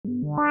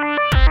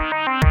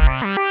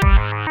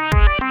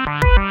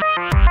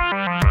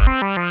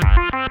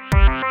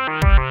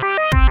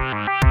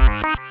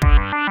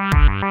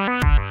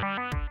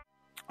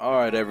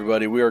Alright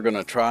everybody, we are going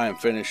to try and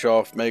finish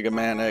off Mega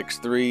Man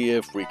X3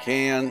 if we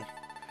can.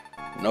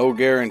 No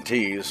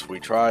guarantees. We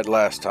tried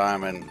last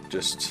time and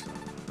just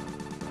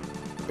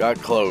got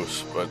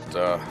close, but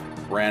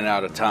ran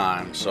out of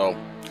time. So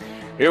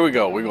here we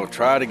go. We're going to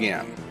try it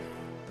again.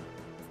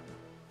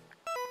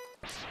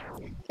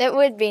 It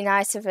would be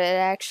nice if it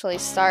actually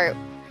start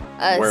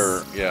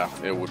us. Yeah,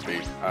 it would be.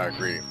 I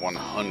agree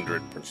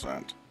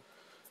 100%.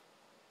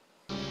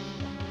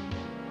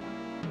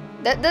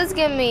 That does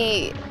give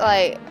me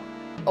like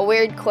a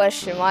weird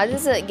question. Why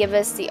does it give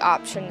us the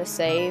option to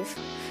save?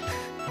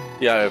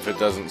 Yeah, if it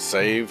doesn't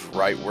save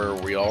right where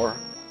we are.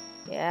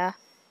 Yeah.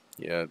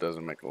 Yeah, it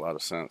doesn't make a lot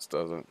of sense,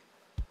 does it?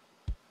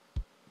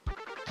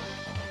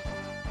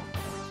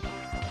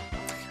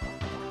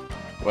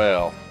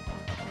 Well,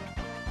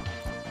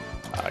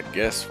 I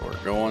guess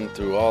we're going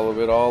through all of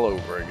it all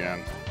over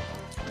again.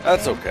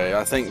 That's okay.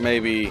 I think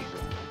maybe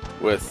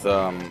with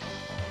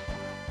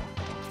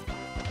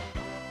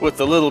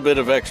a little bit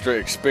of extra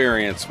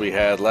experience we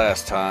had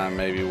last time,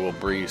 maybe we'll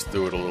breeze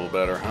through it a little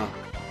better, huh?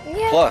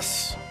 Yeah.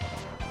 Plus,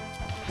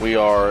 we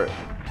are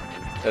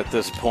at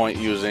this point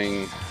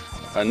using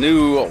a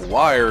new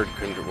wired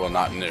controller. Well,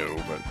 not new,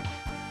 but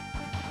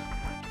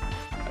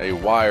a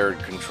wired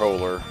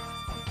controller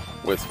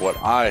with what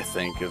I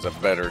think is a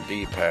better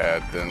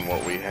D-pad than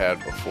what we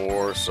had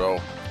before. So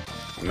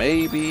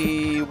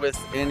maybe with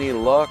any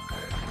luck,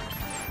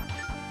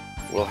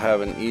 we'll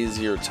have an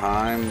easier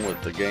time with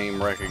the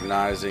game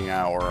recognizing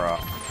our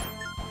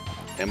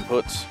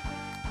inputs.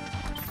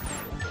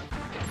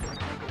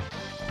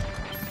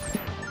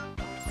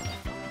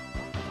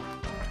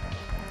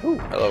 Ooh,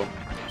 hello.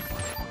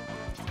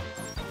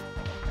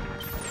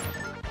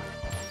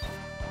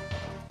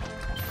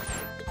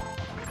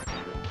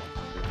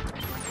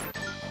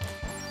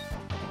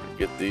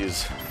 Get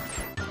these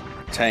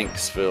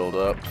tanks filled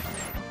up.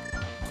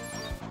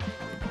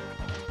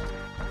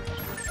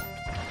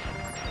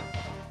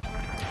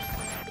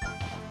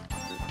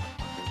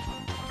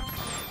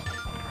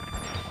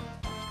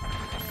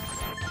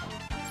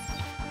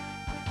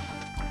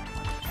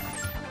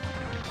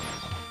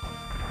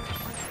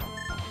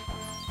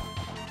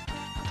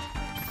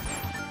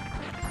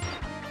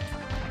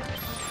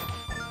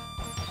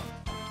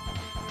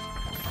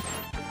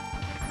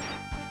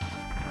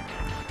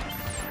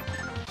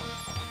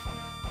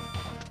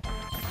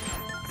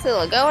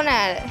 Still going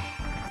at it.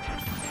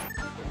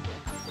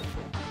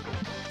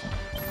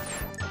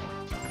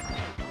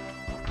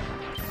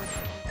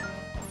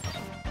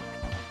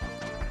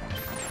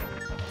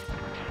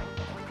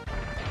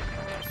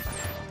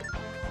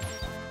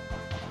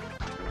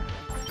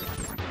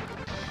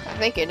 I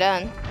think you're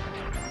done.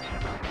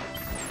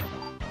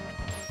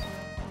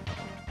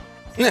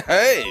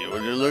 Hey,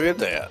 would you look at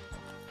that?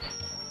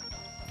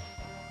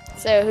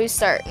 So who's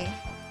starting?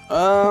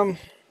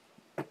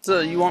 So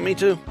you want me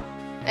to?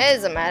 It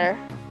doesn't matter.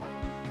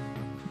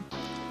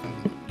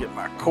 Get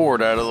my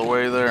cord out of the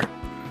way there.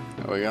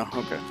 There we go.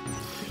 Okay.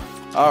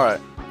 All right.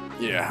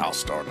 Yeah, I'll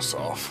start us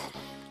off.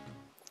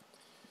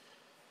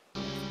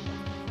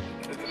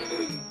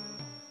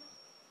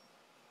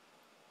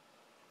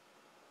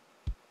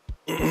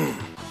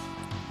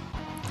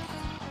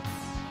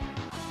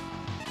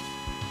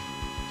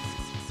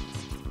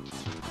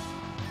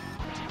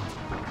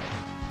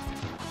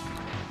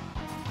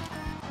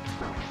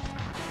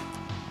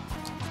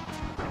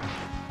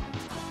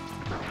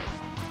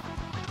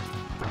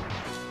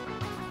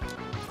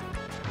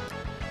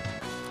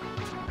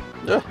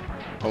 Yeah,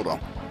 hold on.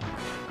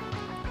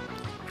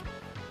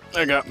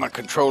 I got my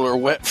controller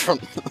wet from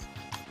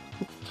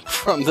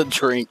the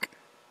drink.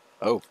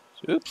 Oh,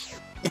 oops.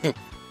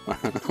 My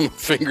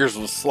fingers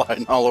was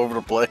sliding all over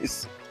the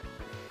place.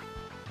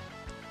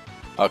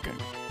 Okay,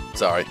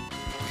 sorry.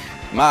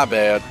 My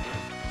bad.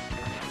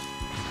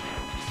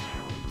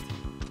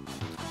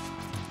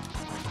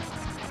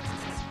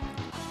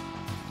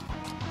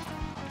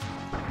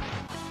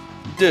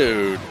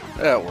 Dude,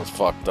 that was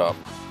fucked up.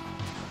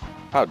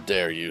 How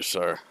dare you,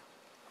 sir?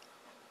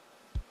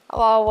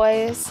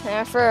 Always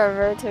and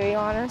forever, to be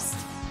honest.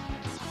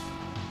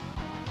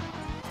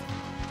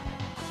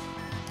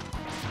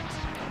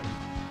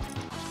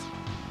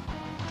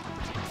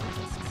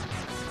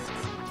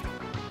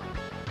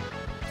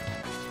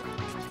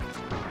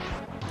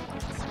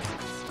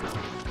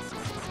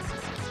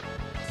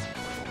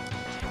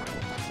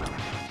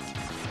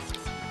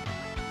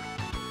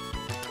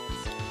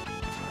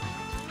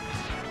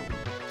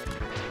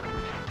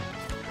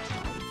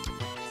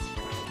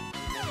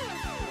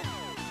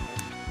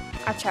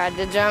 I tried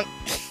to jump.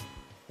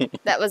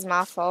 That was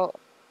my fault.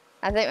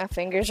 I think my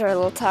fingers are a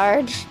little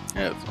tired.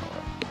 Yeah, it's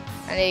alright.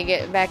 I need to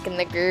get back in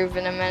the groove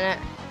in a minute.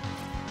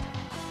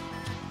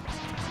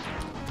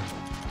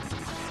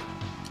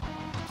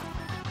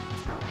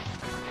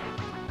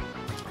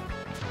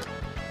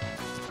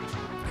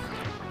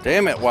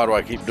 Damn it, why do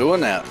I keep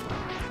doing that?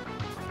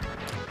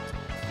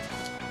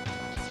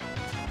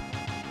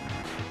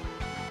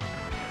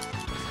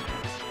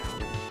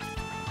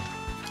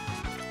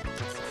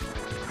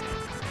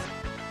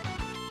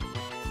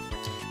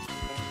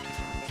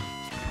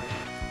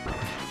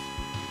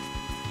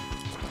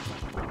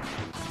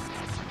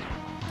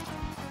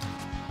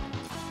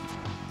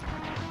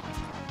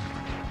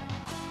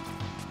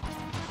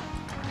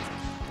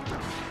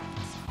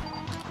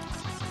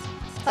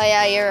 Oh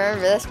yeah, you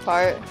remember this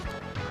part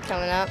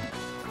coming up.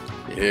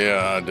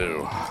 Yeah, I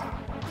do.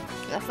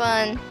 Not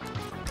fun.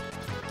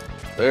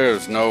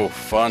 There's no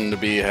fun to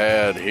be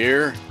had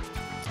here.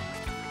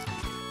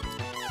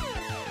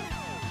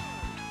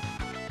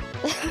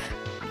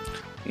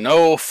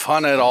 No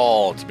fun at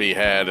all to be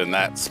had in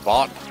that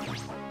spot.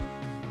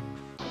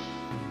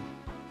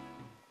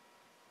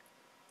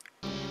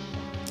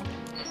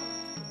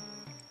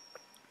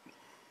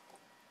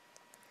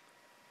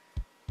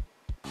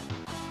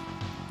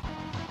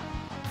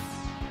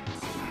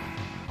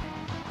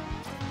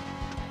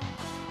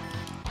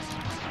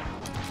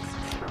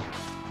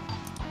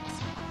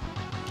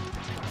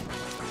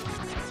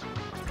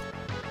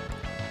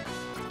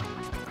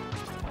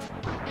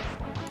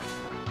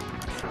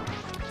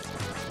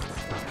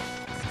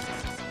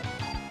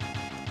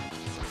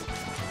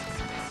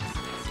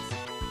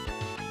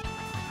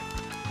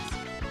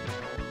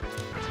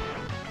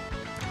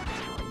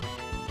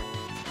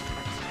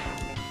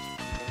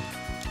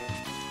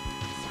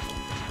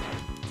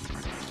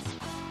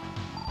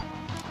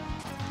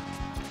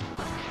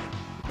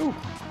 Ooh.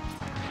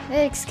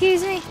 Hey,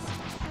 excuse me?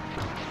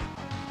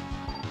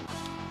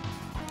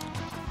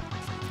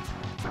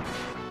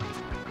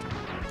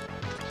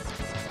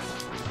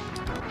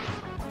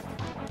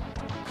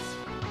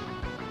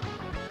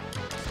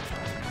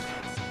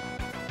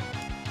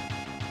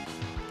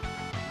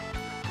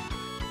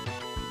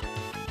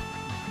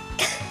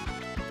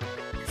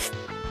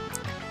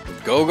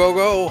 Go, go,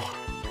 go.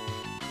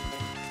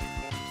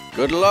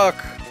 Good luck.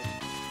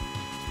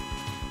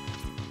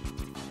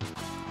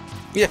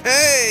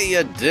 Yay,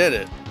 you did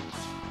it.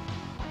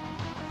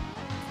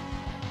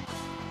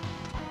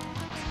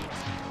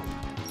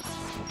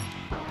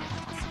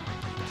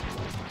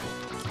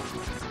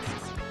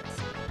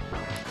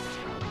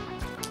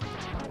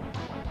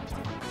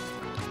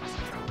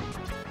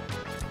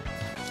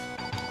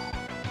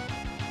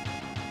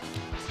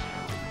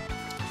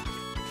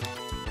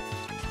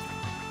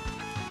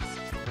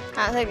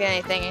 I don't think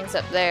anything is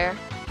up there.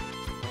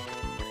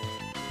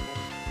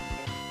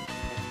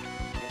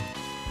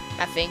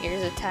 My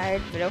fingers are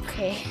tired, but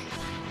okay.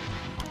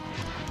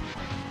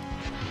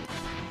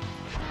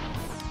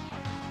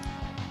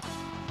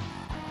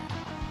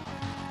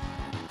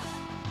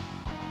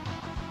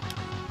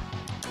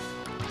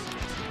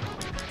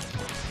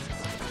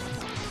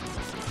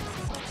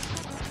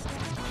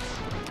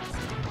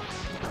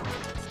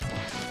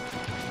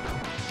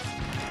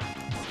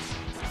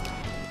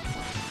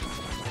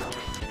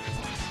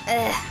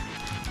 Ugh.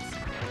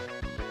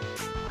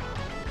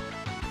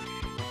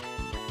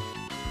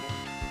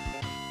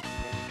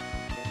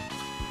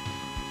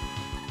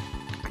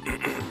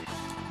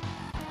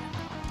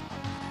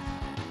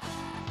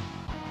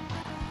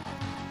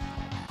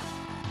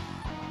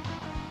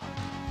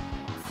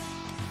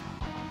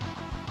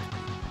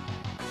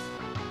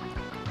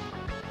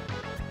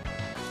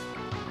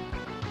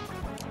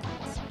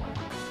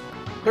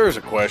 There's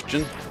a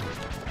question.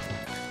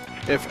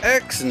 If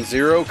X and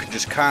Zero could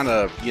just kind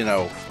of, you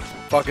know,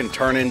 fucking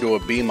turn into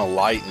a beam of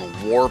light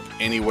and warp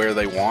anywhere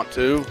they want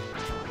to,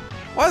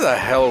 why the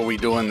hell are we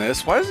doing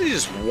this? Why doesn't he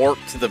just warp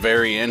to the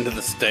very end of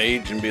the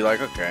stage and be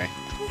like, okay,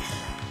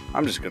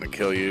 I'm just gonna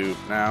kill you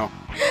now?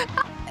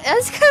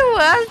 That's kind of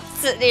what I'm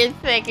sitting here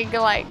thinking,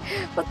 like,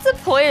 what's the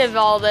point of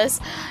all this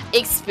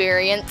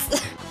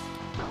experience?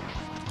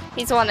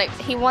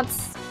 He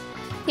wants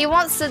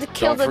to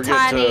kill the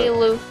tiny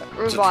robots.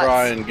 To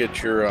try and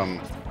get your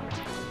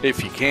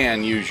if you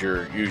can use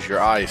your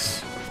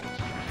ice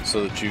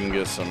so that you can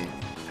get some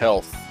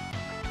health.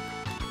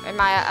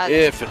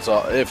 If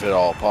at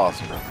all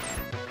possible.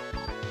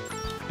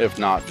 If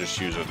not, just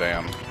use a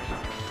damn.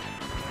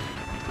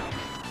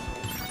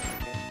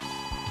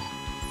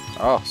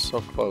 Oh, so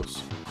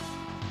close.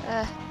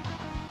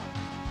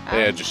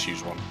 Yeah, just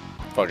use one.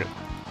 Fuck it.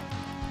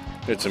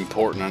 It's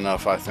important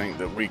enough, I think,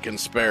 that we can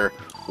spare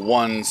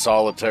one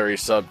solitary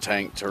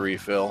sub-tank to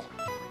refill.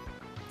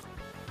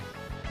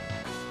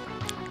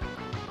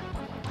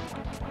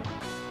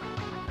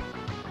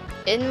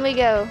 In we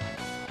go.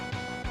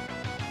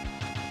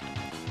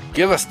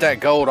 Give us that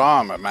gold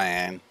armor,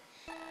 man.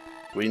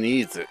 We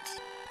need it.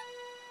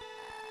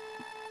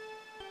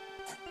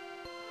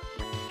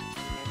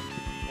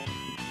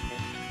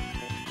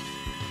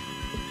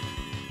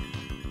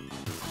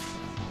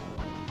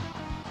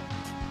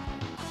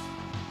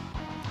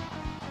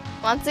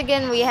 Once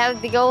again, we have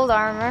the gold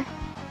armor.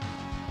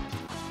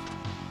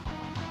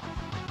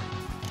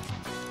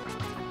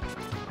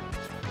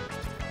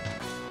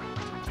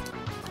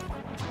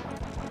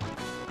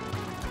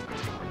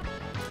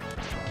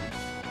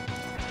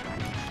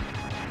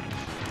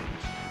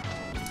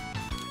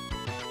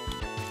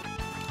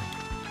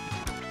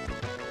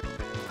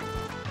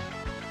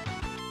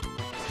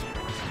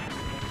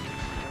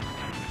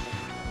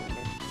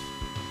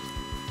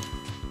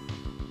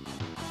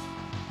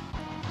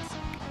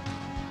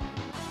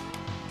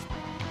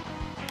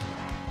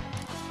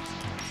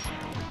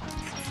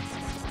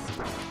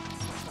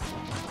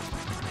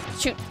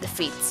 Shoot the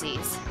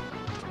feetsies.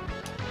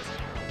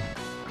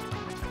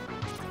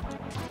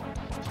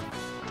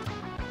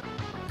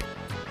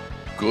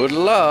 Good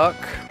luck.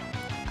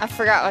 I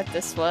forgot what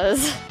this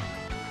was.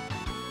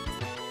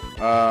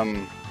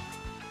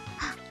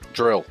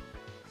 Drill.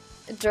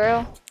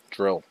 Drill?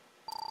 Drill.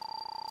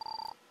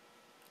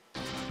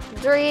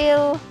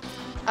 Drill.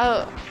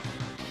 Oh.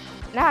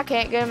 Now I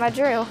can't go to my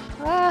drill.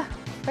 Ah,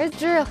 where's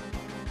drill?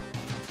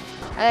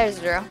 Oh, there's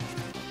drill.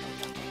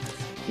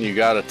 You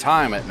gotta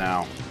time it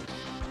now.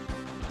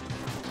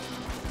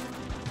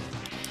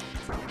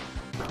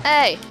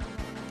 Hey.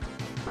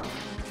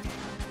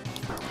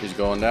 He's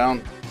going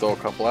down. Throw a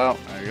couple out.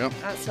 There you go.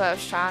 That's what I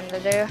was trying to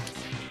do.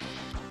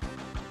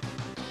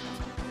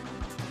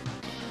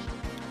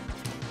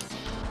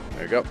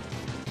 There you go.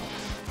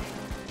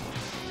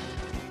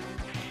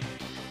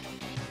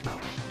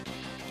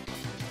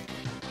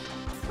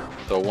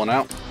 Throw one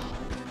out.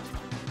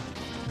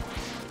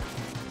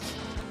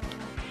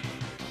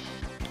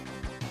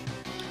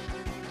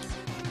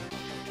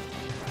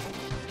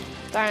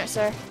 Darn it,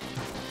 sir.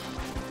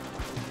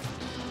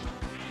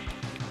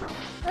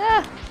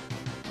 Ah.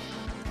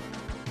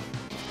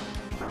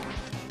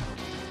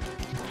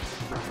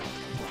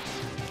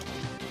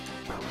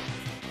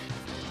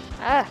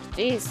 Ah,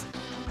 jeez.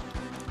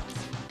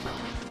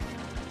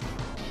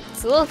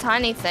 It's little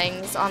tiny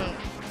things on.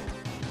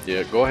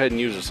 Yeah, go ahead and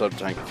use a sub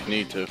tank if you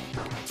need to.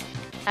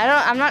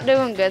 I'm not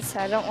doing good, so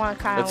I don't want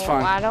to That's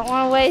fine. I don't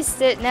want to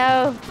waste it.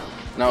 No.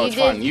 No, it's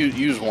fine.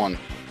 Use one.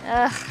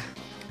 Ugh.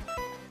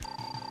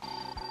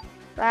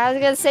 I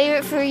was gonna save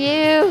it for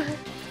you.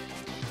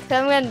 'Cause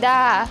I'm gonna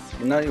die.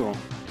 No, you won't.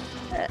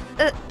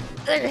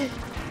 Okay,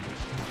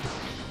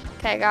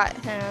 I got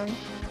him.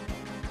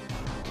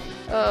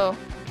 Oh.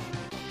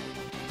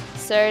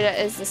 Sir, that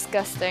is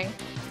disgusting.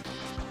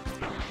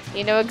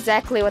 You know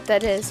exactly what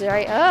that is,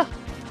 right? Oh!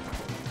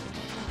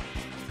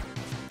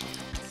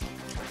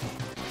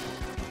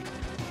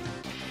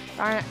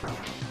 Darn it.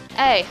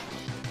 Hey!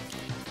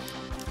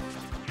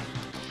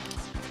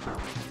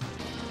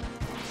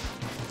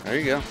 There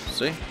you go.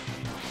 See?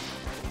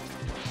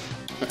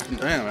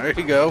 Damn, there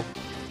you go.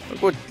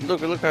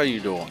 Look how you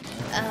doing.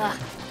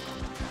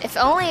 If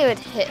only it would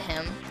hit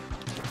him.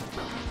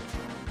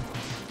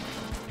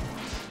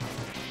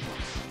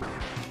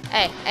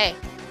 Hey.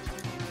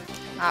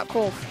 Not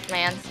cool,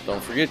 man.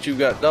 Don't forget you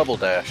got double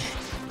dash.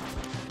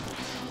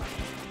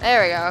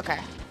 There we go, okay.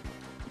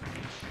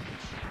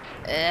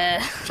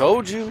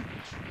 Told you.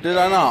 Did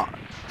I not?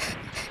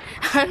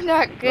 I'm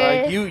not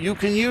good. Like you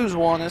can use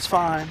one, it's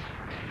fine.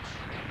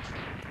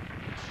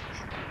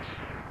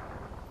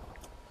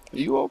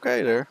 You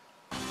okay there?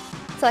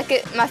 It's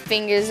like my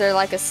fingers are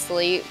like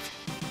asleep.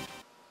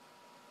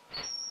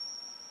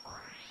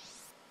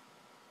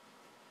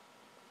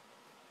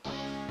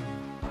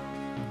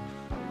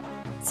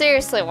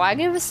 Seriously, why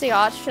give us the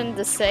option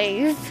to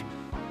save?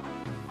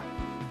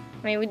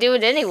 I mean, we do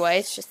it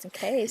anyways, just in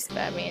case, but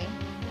I mean,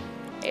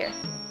 here.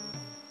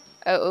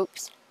 Oh,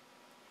 oops.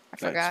 I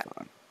forgot.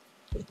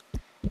 That's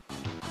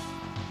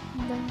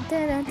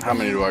fine. How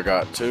many do I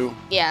got? 2?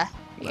 Yeah.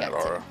 That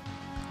are.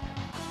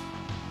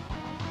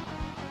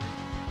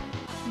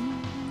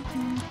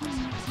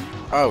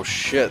 Oh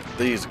shit,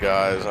 these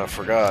guys, I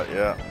forgot,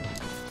 yeah.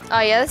 Oh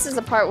yeah, this is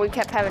the part we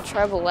kept having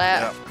trouble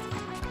at. Yep.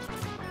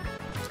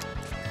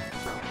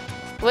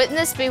 Wouldn't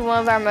this be one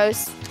of our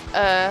most,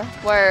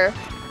 where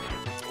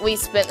we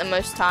spent the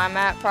most time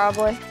at,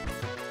 probably?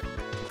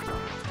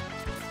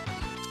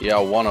 Yeah,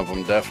 one of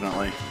them,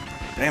 definitely.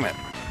 Damn it.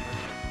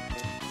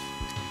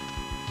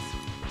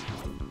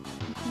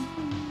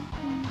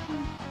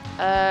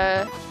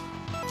 I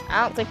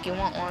don't think you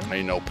want one.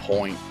 Ain't no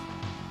point.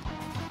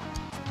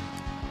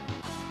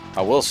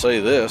 I will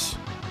say this.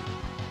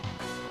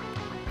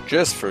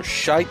 Just for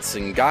shites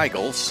and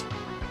giggles,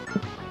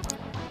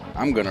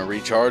 I'm gonna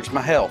recharge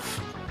my health.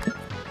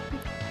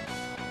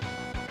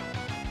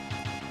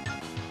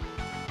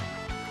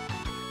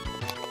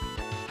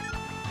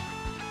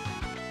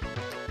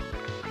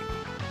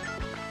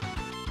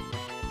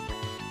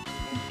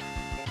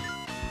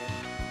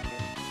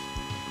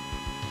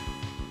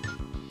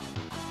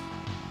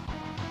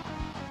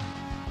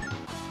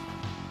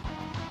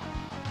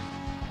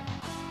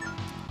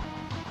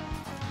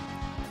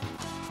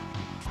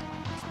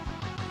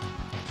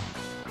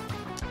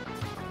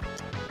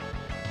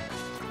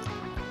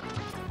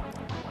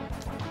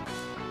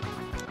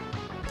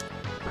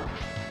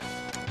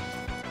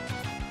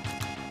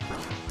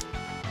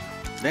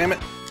 Damn it.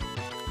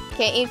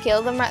 Can't you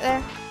kill them right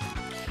there?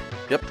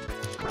 Yep.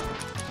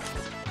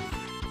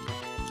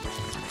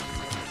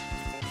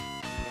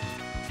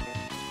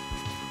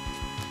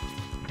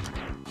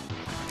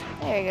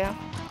 There you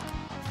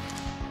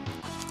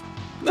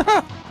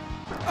go.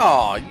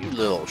 Aw, you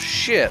little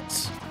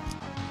shits.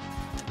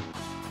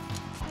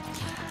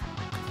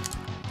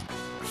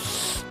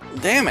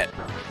 Damn it.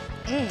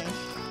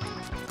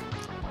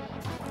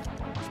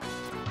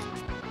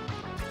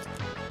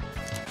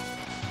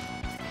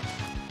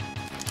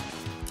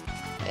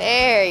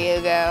 There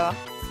you go.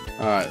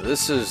 Alright,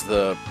 this is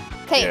the...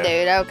 Paint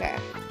dude, okay.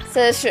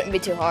 So this shouldn't be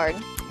too hard.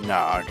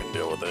 Nah, I can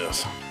deal with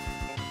this.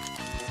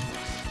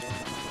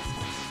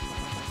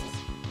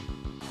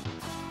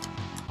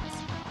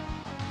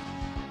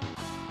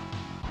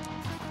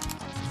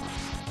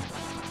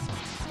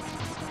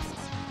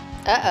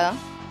 Uh-oh.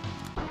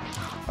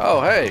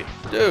 Oh, hey,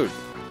 dude.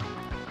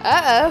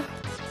 Uh-oh.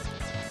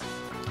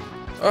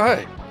 Oh,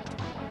 hey.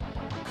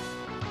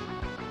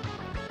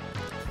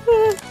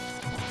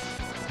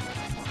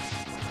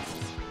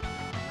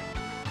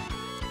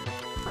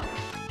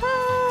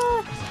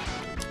 Ah.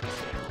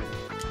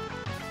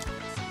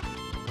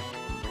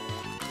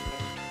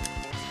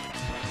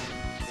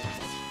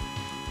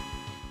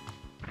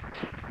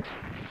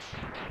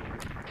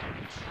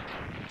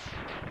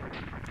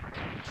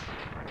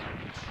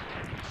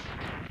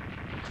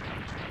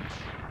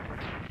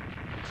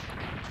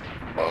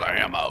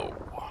 Blammo.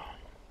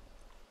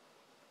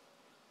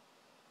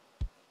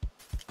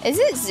 Is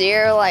it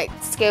Zero, like,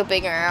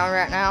 scoping around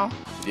right now?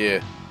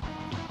 Yeah.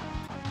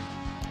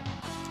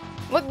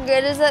 What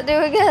good does that do,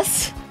 I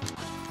guess?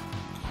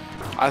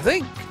 I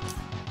think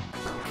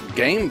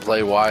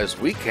gameplay-wise,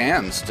 we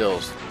can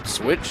still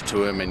switch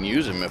to him and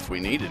use him if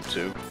we needed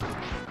to.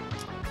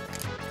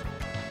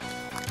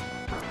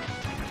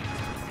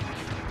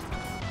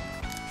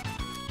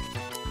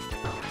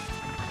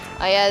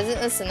 Oh yeah, isn't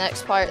this the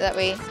next part that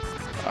we...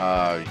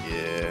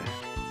 Yeah.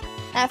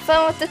 Have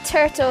fun with the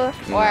turtle.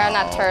 Or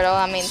not turtle,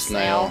 I mean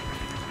snail.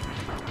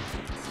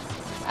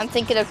 I'm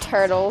thinking of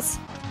turtles.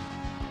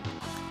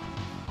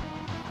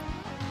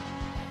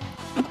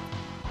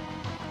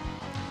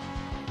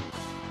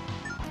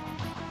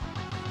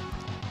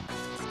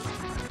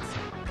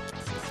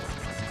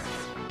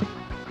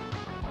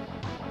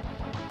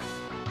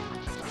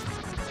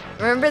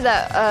 Remember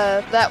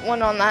that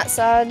one on that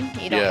side?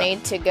 You don't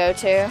need to go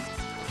to.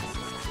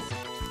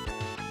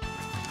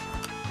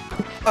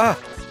 Ah!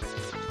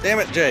 Damn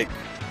it, Jake.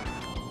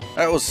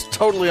 That was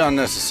totally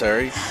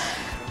unnecessary.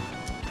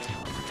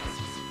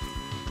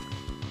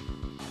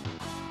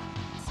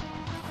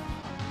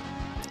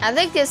 I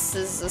think this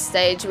is the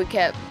stage we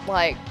kept,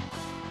 like,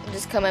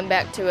 just coming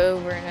back to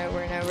over and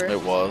over and over.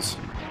 It was.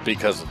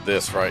 Because of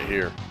this right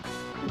here.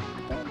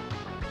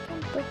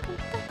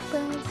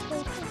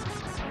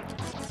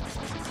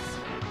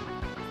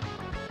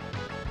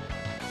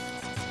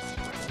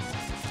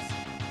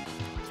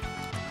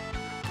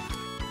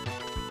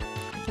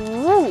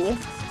 Ooh.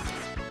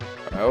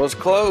 That was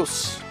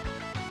close.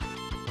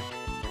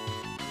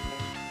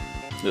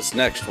 This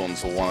next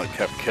one's the one that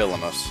kept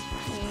killing us.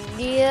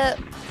 Yep.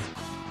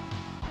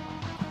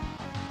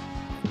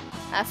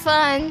 Have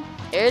fun.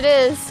 Here it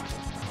is.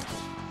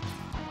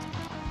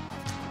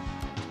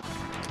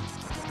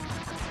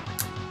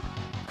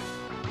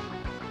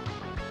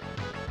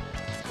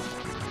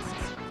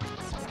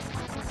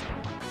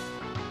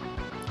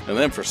 And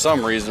then for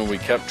some reason we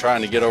kept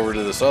trying to get over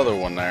to this other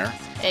one there.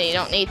 And you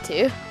don't need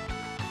to.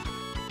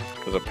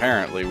 Because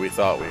apparently we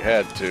thought we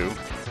had to.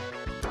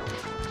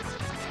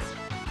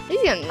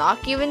 He's gonna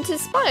knock you into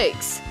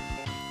spikes.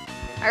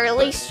 Or at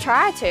least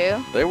try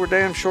to. They were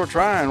damn sure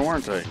trying,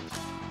 weren't they?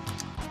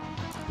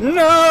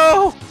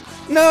 No!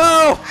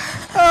 No!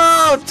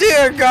 Oh,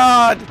 dear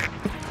God!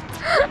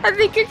 I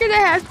think you're gonna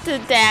have to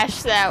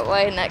dash that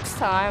way next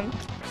time.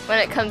 When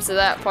it comes to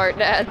that part,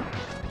 Dad.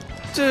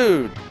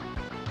 Dude.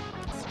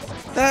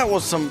 That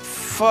was some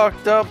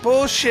fucked up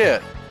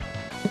bullshit.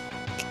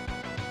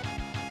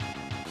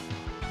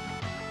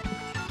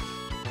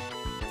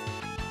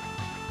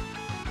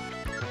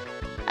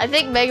 I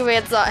think Mega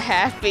Man's not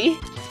happy.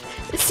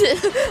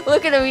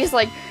 Look at him, he's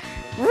like,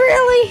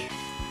 really?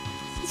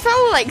 He's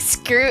probably like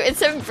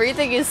instead of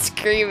breathing, he's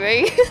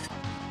screaming.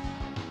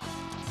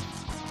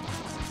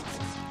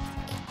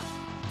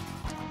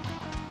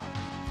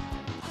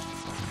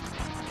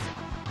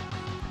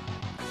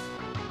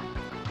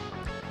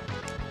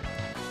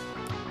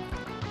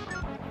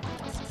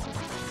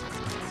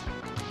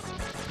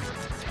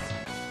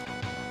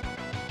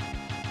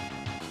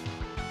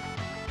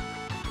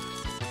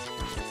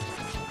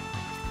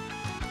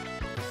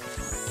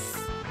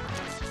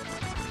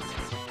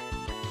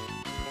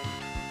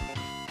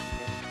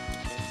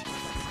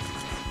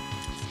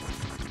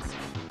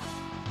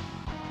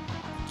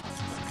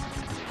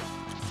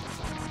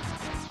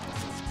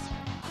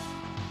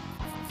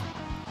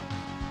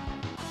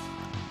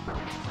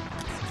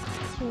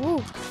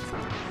 Ooh.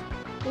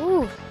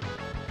 Ooh.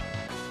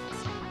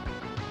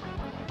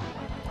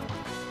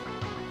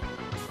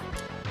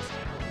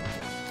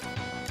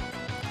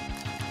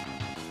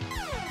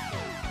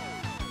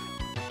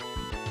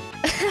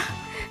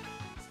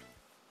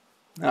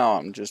 Now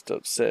I'm just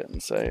upset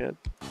and sad.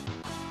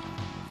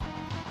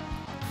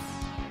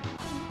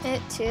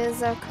 It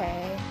is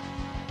okay.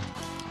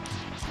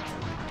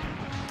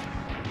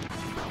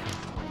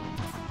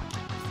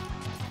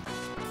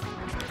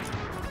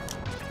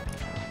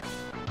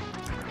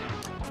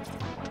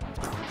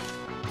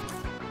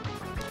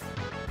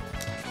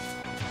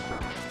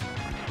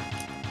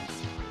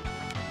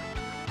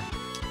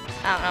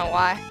 I don't know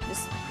why.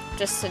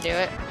 Just to do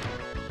it.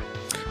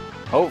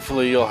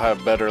 Hopefully you'll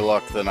have better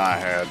luck than I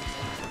had.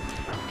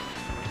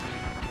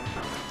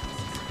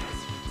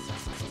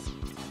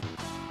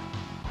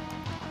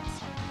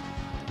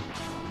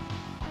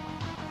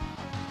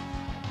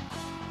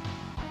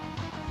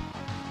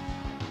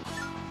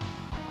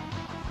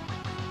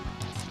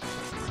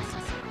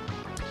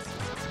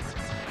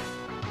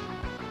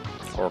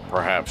 Or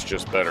perhaps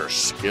just better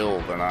skill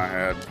than I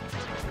had.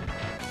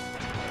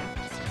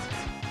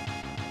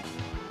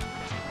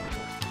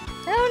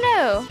 Oh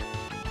no!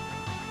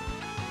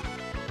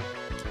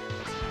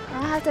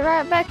 I'll have to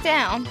write it back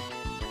down.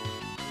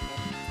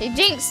 You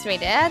jinxed me,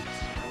 Dad.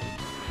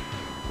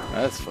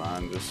 That's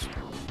fine, just...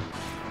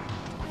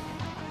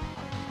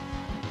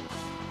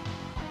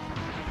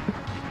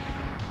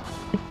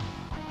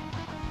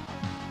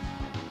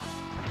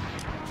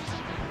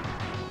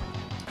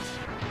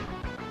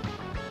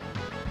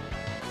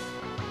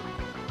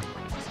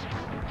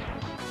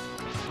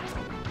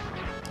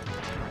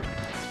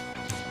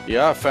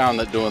 Yeah, I found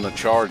that doing the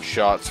charge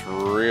shots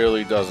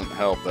really doesn't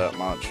help that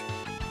much.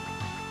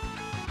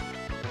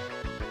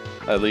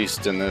 At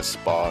least in this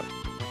spot.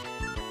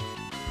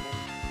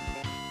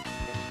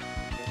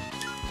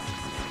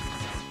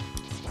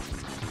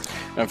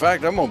 In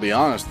fact, I'm gonna be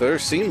honest, there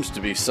seems to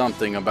be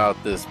something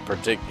about this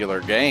particular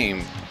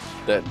game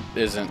that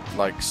isn't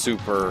like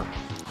super...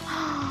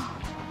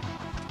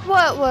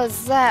 What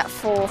was that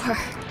for?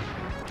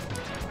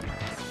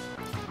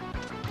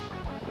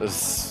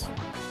 This...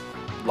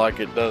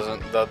 Like it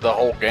doesn't, the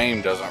whole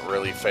game doesn't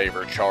really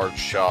favor charge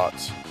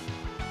shots.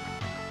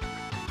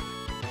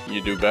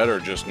 You do better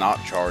just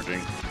not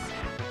charging.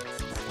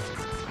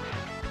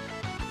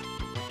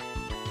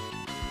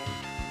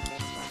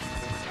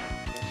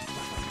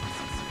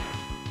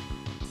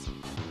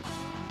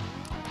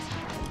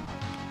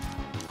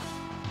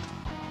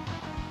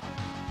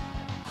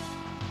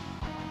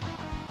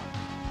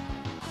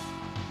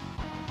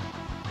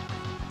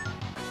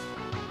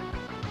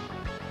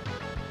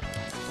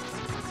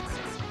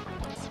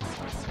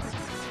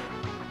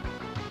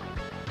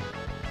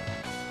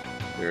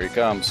 Here he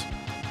comes.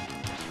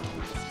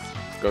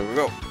 Go,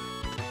 go, go.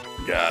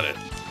 Got it.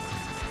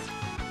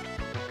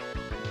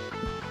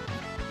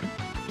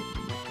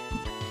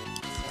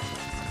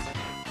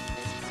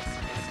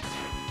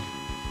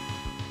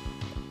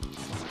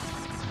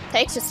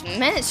 Takes just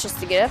minutes just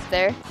to get up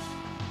there.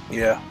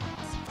 Yeah.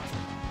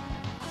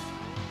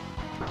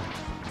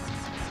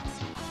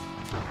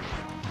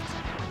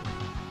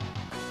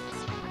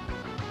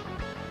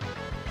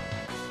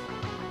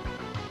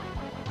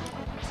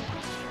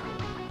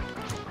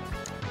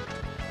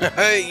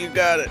 Hey, you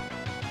got it.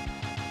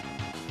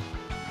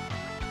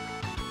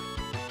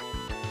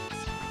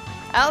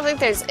 I don't think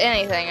there's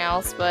anything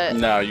else, but...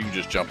 No, you can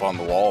just jump on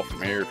the wall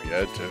from here if you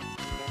had to.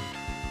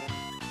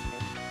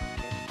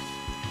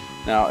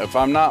 Now, if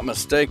I'm not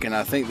mistaken,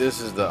 I think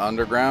this is the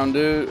underground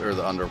dude, or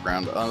the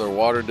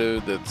underwater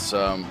dude that's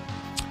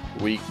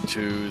weak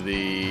to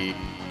the...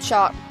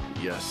 Shock.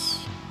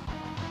 Yes.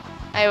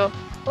 Well,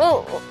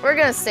 we're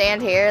gonna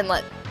stand here and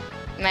let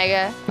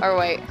Mega... Or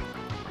wait.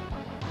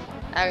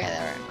 Okay,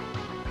 there we go.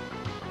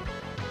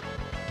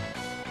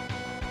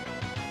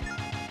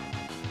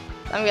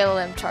 I'm gonna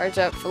let him charge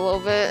up for a little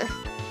bit.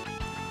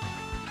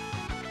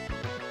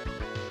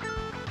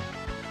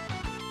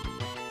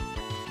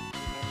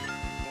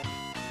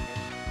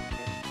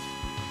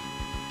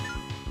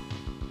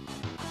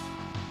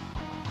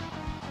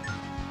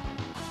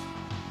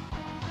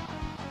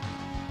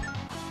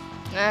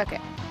 Okay.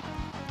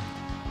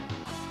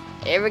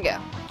 Here we go.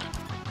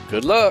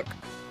 Good luck.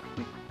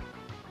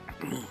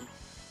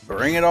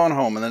 Bring it on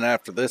home, and then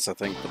after this, I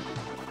think,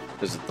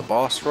 is it the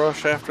boss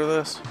rush after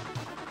this?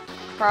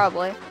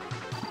 Probably.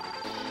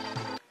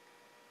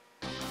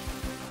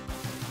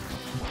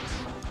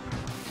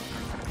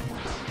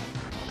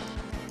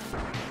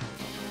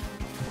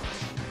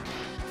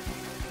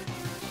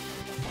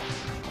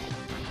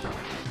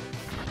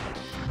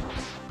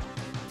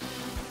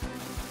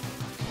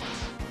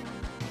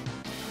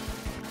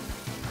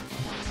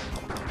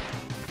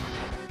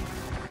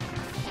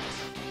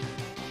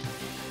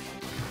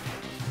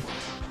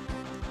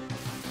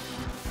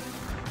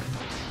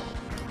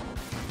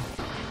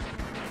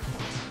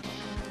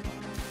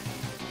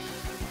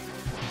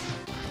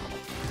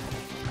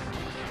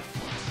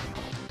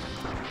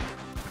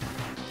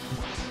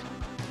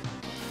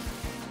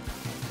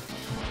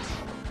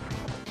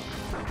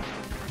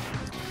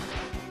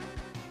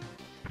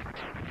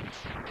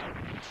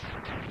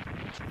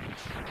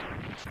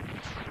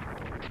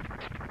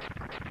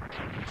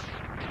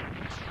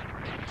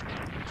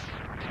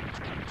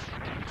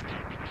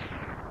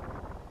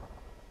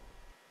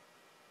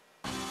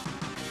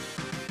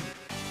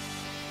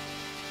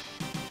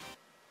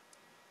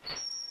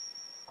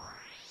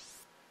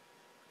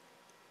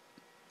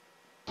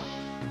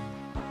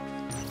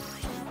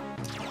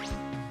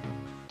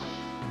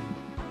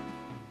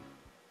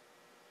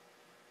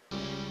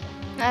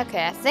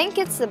 Okay, I think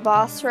it's the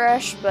boss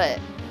rush, but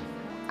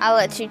I'll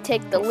let you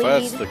take the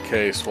lead. If that's the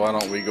case, why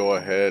don't we go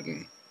ahead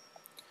and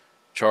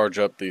charge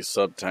up these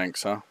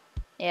sub-tanks, huh?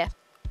 Yeah.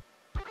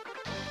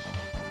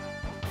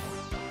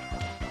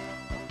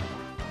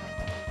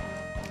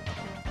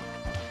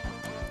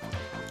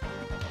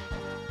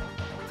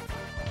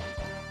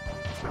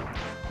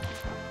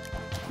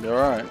 You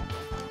alright?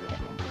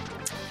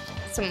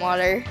 Some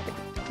water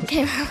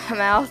came out of my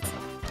mouth.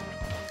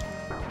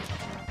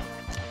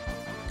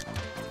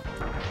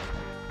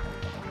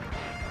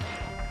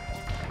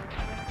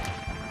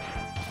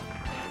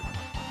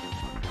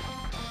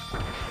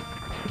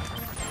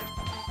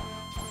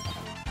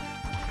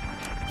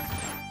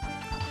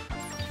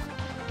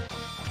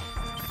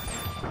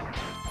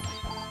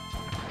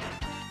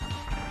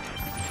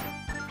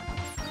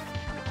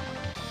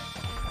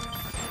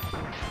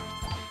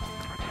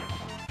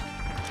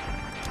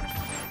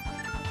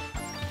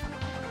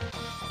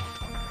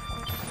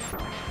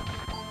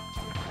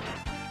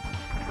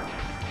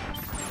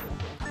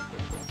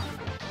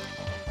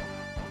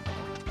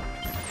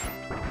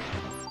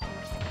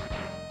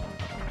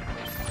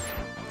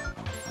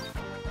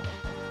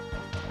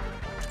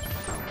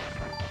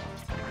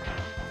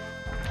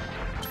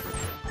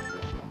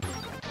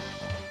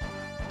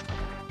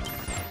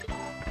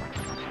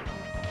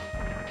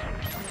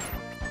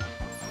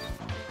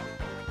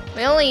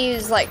 We only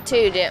used like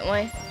 2, didn't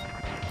we?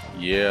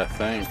 Yeah, I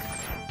think.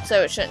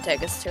 So it shouldn't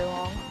take us too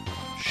long.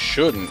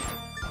 Shouldn't.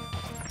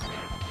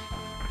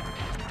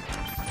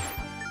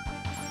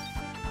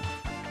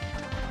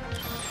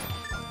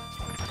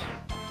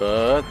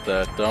 But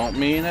that don't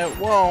mean it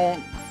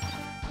won't.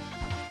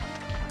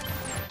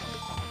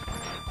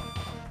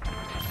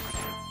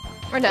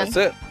 We're done. That's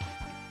it.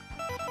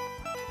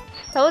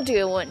 Told you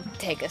it wouldn't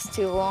take us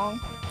too long.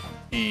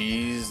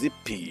 Easy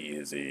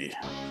peasy.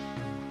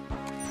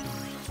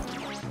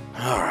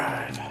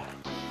 Alright.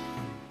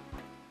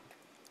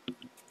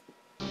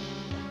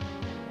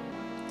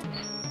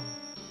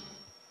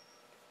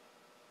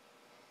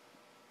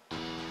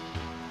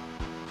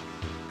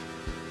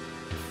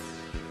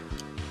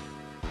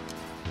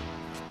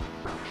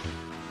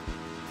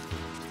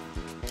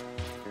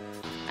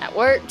 That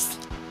works.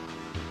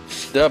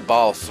 The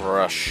boss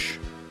rush.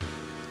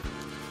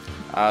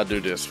 I'll do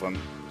this one.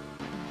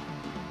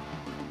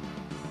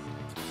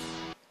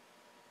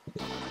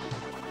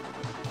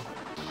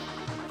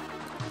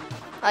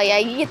 Oh yeah,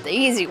 you get the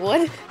easy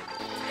one.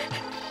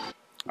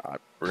 I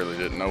really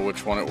didn't know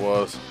which one it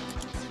was.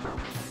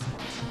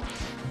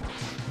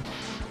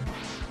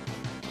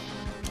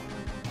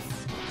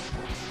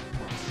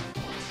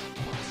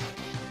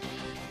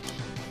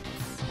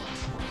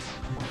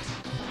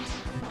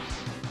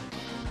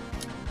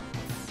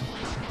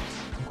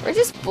 We're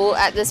just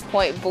at this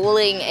point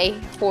bullying a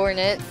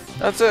hornet.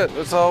 That's it.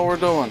 That's all we're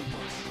doing.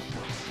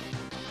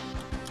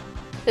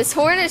 This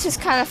hornet's just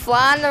kind of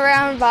flying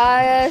around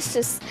by us,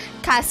 just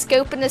kind of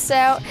scoping us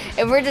out,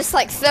 and we're just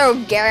like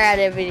throwing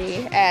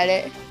gravity at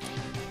it.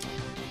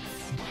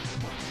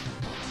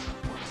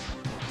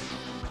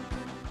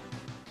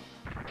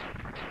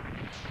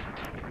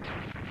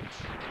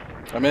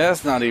 I mean,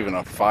 that's not even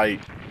a fight.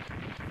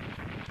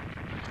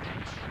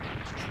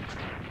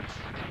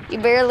 You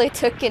barely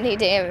took any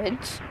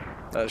damage.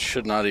 That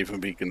should not even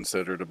be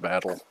considered a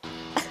battle.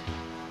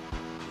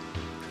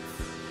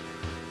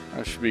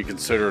 That should be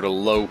considered a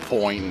low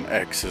point in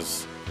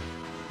X's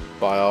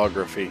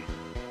biography.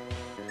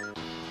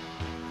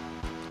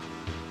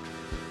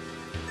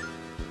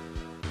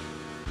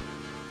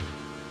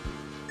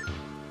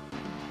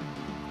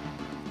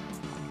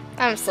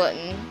 I'm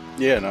slitting.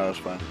 Yeah, no, that's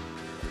fine.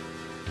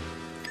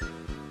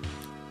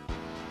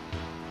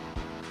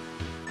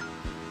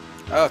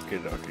 Okay,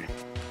 dokie.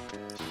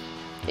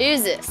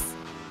 Use this.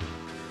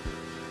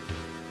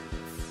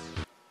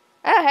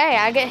 Oh, hey,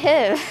 I get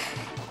him.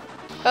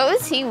 What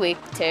was he weak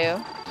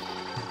to?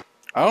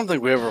 I don't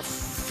think we ever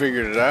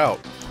figured it out.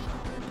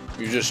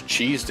 You just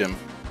cheesed him.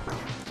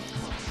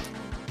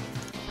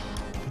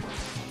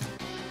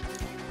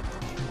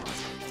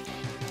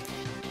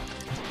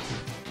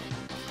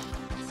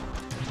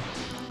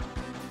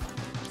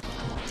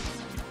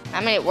 I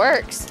mean, it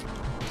works.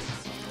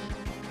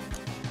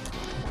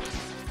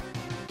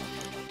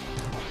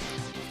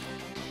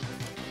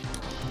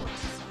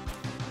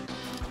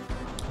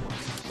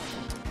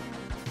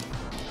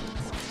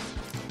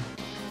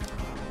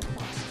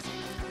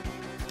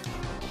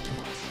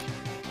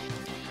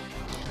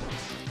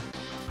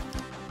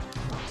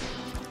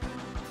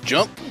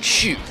 Jump and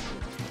shoot.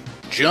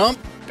 Jump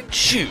and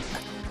shoot.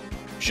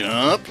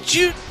 Jump and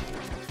shoot.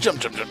 Jump,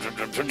 jump, jump, jump,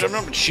 jump, jump, jump,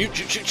 jump, and shoot,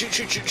 shoot, shoot, shoot,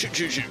 shoot, shoot, shoot,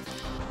 shoot, shoot.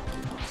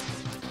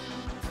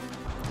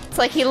 It's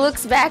like he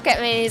looks back at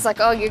me and he's like,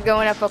 oh, you're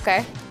going up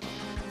okay.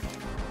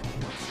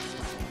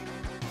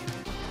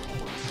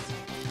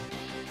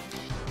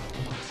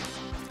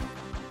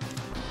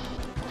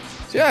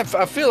 See, I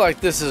feel like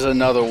this is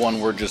another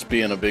one we're just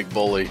being a big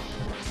bully.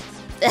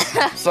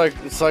 It's like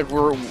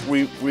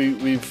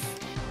we've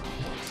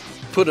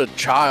put a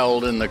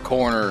child in the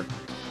corner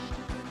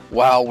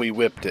while we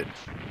whipped it.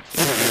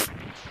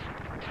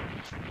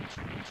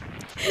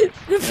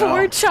 The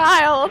poor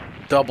child.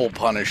 Double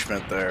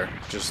punishment there.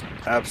 Just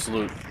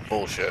absolute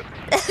bullshit.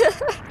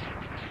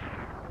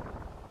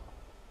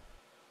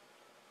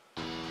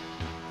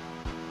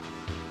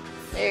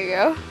 There you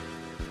go.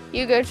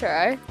 You go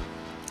try.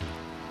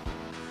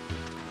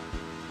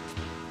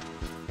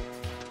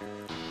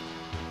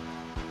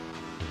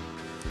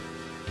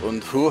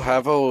 And who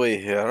have we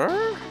here?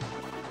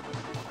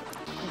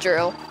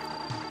 Drill.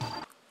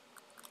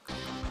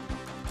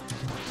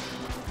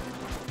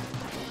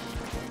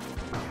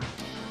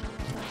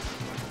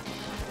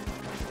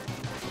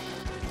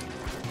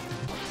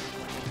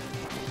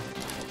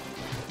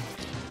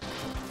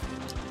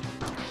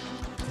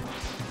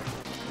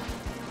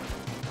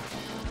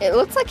 It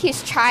looks like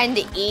he's trying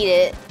to eat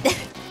it.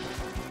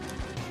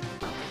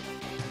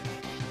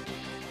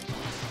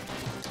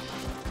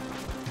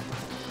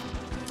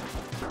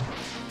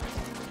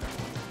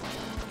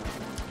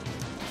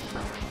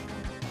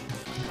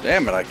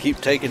 Damn it, I keep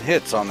taking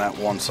hits on that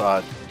one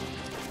side.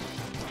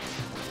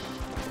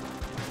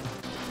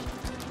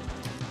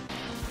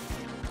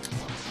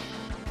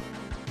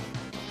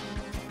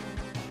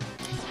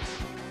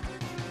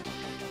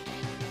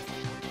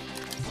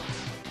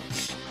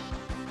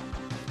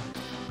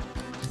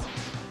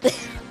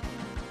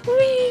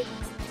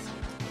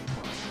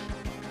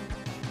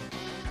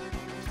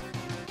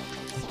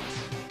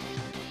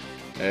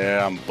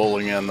 Yeah, I'm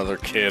bullying another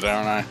kid,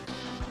 aren't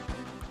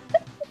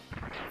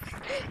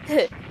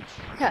I?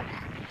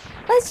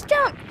 Let's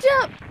jump,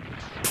 jump.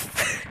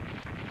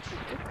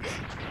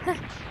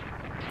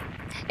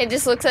 It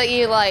just looks at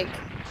you like,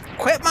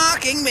 quit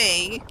mocking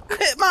me!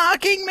 Quit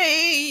mocking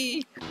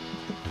me!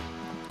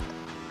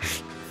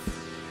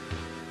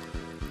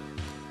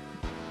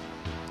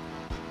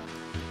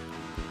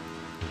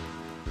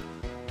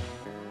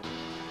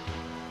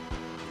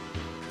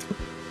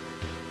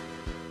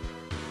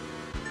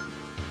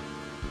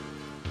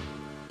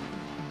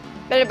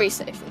 better be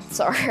safe than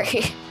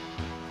sorry.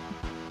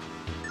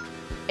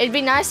 It'd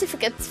be nice if we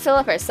could fill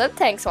up our sub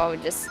tanks while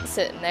we're just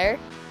sitting there.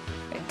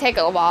 It'd take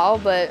a while,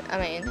 but I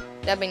mean,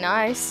 that'd be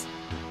nice.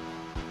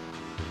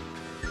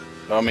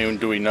 I mean,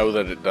 do we know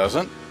that it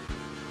doesn't?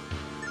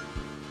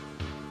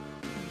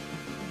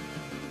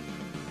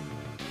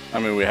 I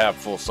mean, we have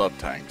full sub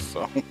tanks,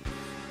 so.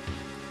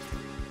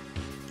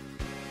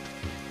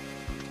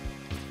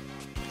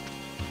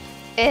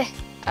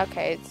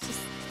 Okay, it's just.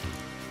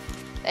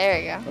 There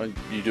you go. Well,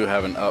 you do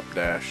have an up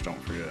dash,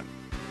 don't forget.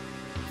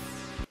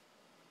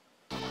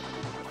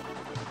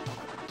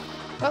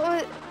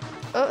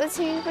 What was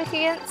he weak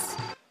against?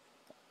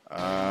 Oh,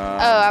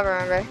 I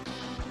remember.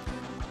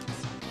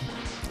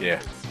 Yeah.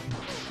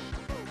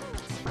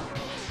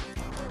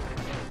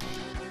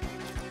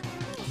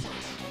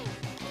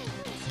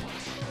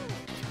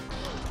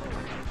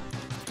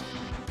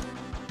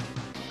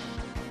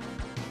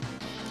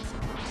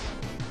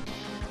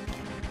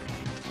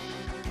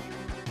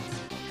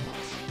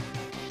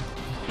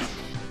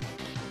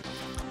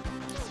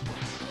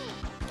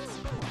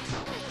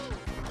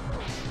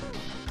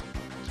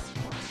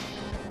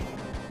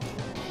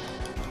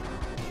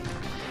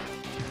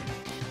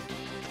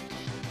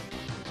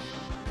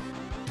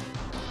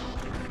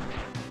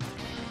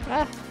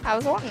 I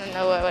was wanting to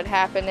know what would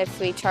happen if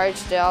we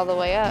charged it all the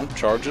way up.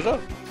 Charge it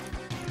up.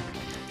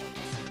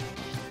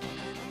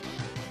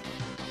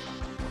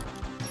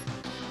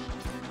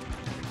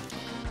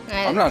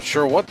 I'm not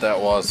sure what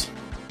that was.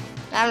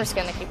 I'm just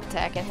gonna keep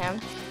attacking him.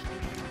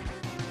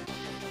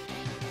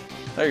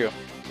 There you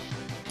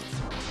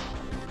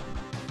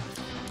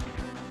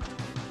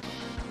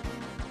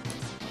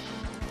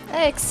go.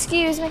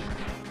 Excuse me.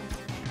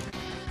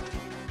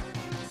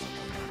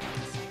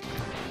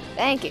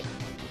 Thank you.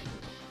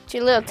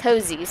 Your little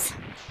toesies.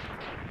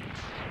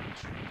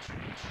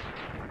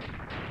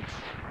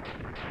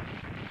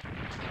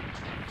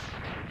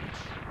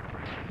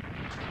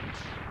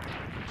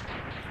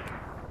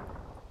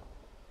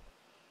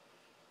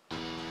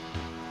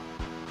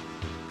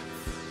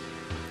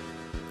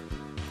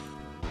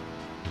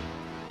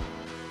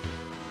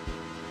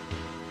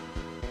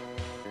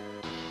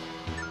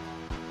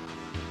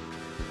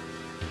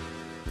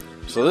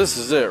 So this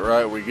is it,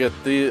 right? We get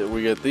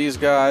these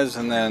guys,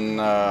 and then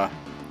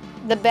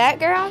the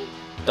background.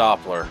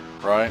 Doppler,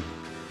 right?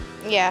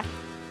 Yeah.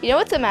 You know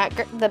what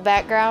the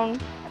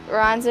background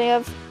reminds me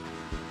of?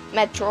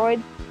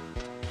 Metroid.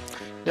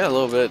 Yeah, a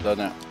little bit,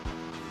 doesn't it?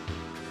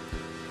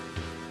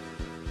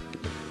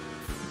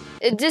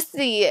 It just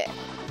the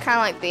kind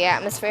of like the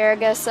atmosphere, I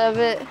guess, of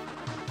it.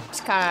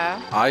 It's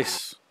kind of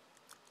ice.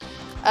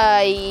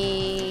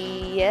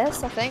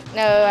 Yes, I think.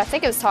 No, I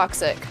think it was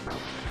toxic.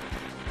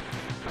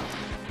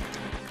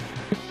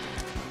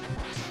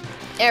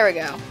 There we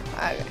go.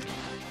 Okay.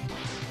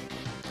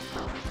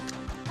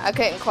 I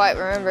couldn't quite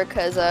remember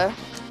because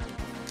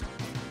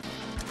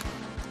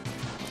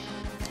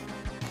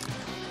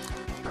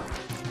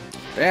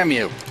Damn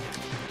you.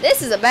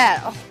 This is a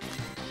battle.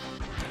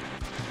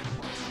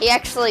 He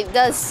actually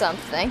does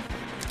something.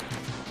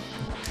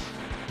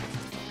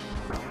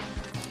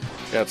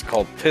 Yeah, it's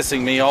called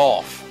pissing me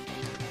off.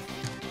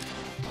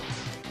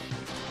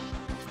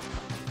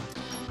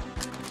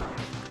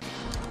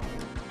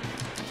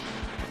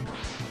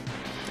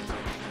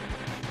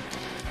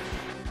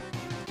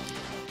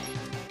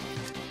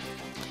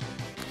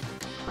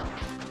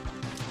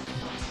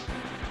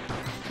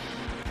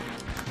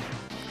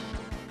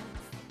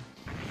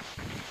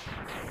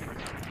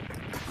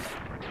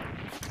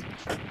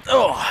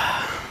 Oh.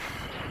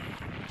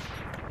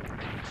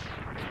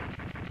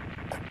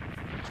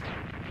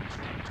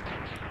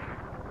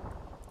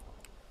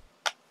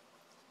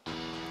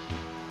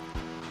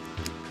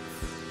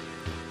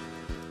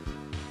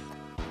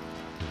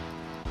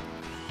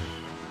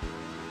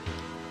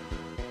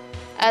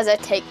 As I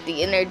take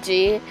the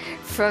energy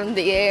from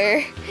the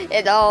air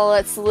and all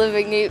its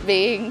living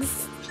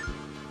beings.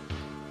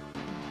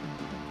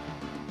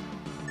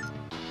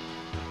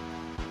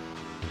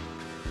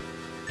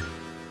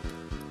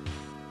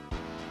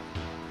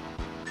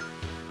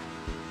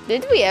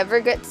 Did we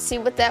ever get to see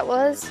what that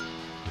was?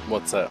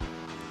 What's that?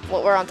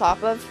 What we're on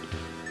top of?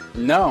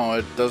 No,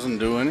 it doesn't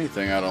do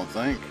anything, I don't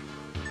think.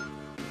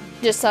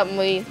 Just something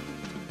we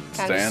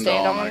kind of stand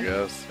on, I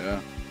guess,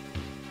 yeah.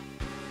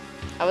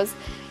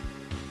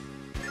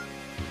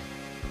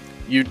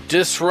 You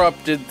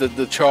disrupted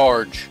the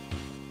charge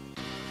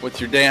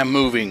with your damn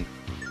moving.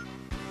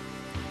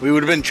 We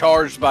would have been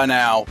charged by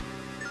now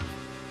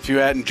if you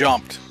hadn't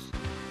jumped.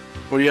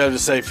 What do you have to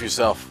say for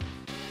yourself?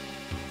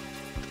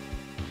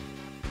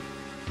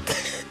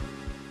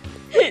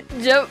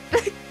 Jump.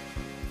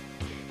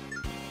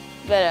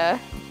 But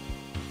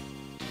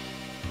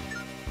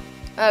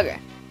okay.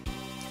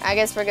 I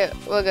guess we'll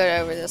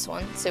go over this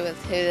one. See who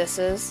this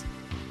is.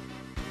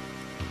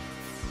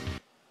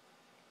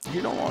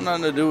 You don't want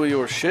nothing to do with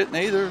your shit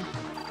neither.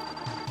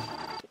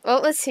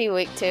 Well, let's see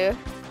week 2.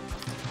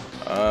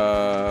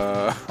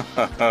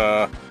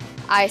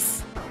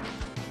 Ice.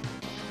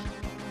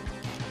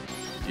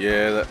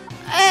 Yeah, that.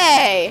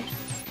 Hey!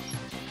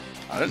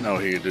 I didn't know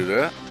he could do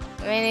that.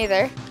 Me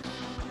neither.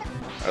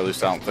 At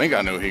least I don't think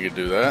I knew he could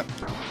do that.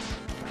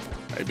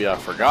 Maybe I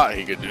forgot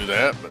he could do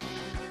that, but.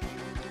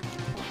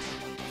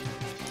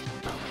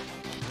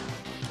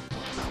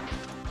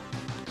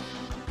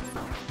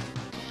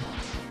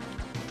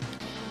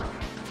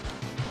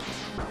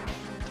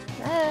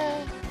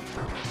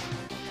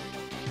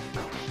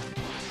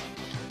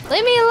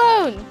 Leave me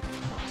alone!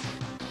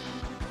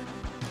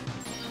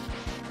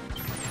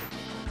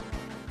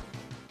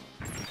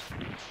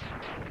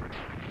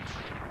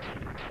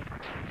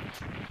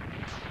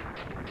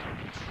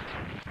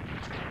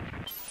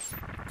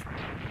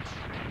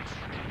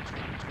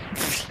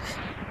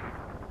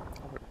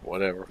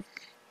 Whatever.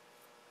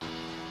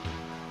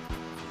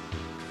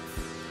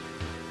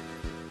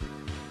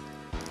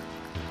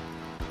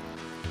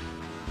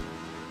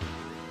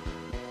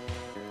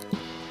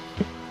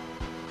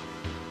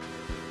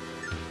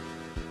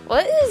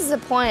 What is the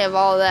point of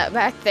all that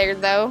back there,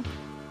 though?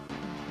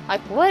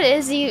 Like, what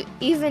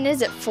even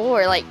is it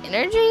for? Like,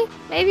 energy?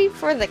 Maybe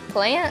for the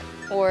plant?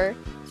 Or...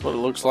 That's what it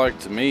looks like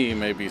to me.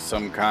 Maybe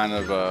some kind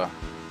of a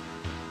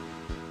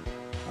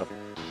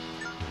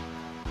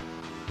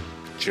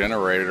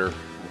generator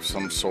of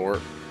some sort.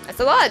 That's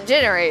a lot of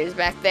generators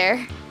back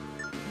there.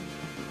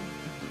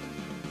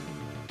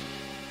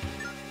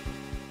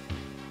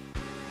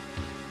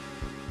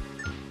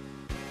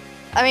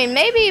 I mean,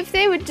 maybe if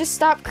they would just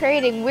stop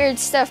creating weird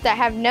stuff that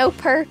have no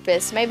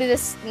purpose, maybe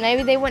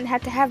they wouldn't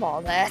have to have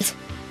all that.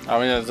 I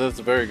mean, that's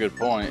a very good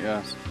point,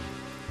 yes.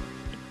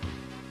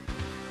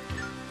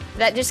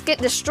 That just get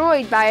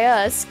destroyed by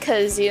us,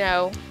 because, you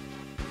know,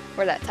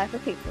 we're that type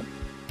of people.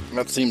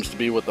 That seems to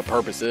be what the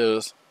purpose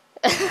is.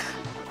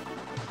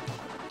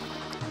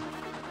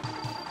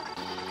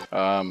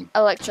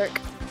 Electric.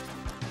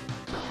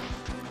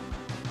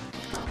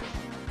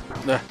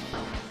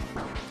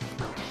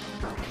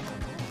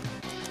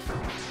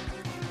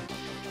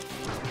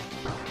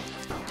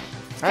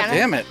 God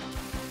damn it.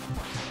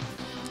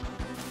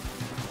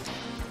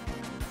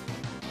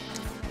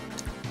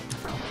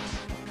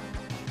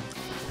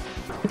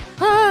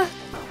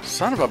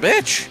 Son of a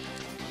bitch.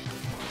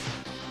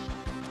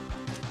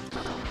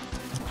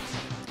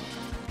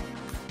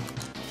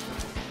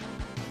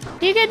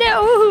 You can do.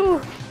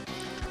 Ooh.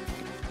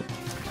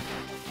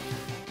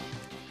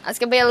 That's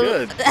gonna be a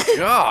little. Good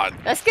God.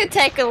 That's gonna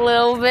take a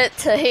little bit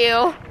to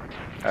heal.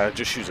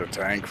 Just use a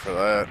tank for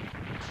that.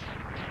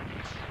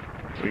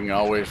 We can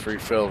always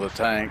refill the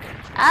tank.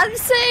 I'm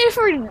saying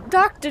for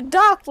Dr.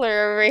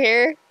 Doppler over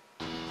here.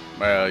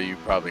 Well, you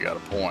probably got a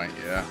point,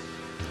 yeah.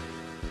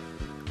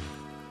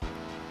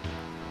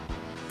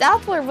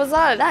 Doppler was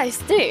not a nice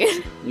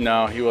dude.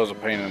 No, he was a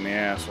pain in the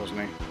ass, wasn't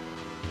he?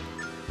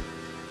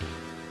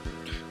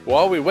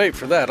 While we wait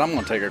for that, I'm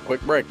gonna take a quick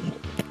break.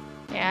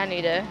 Yeah, I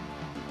need to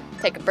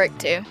take a break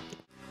too.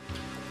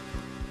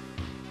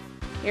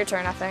 Your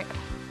turn, I think.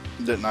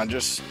 Didn't I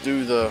just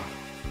do the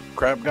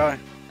crab guy?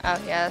 Oh,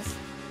 yes.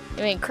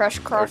 You mean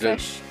crushed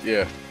crawfish?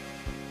 Yeah.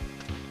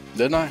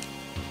 Didn't I?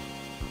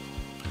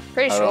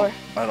 Pretty sure.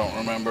 I don't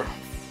remember.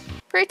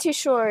 Pretty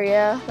sure,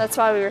 yeah. That's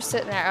why we were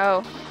sitting there.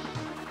 Oh.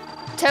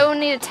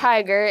 Tony the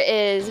Tiger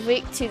is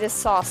weak to the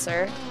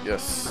saucer.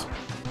 Yes.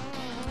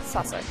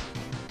 Saucer.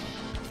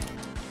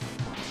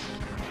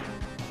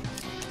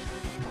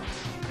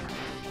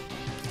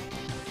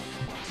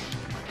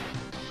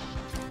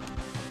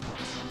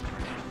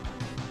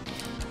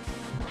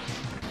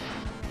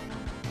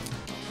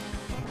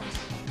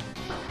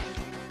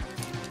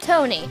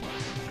 Tony.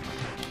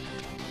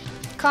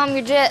 Calm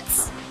your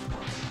jets.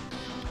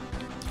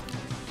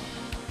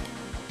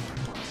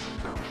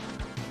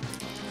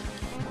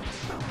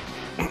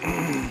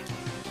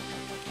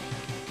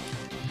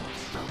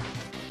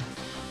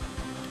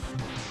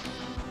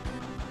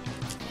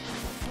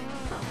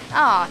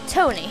 Aw,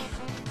 Tony.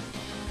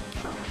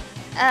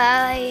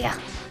 Yeah.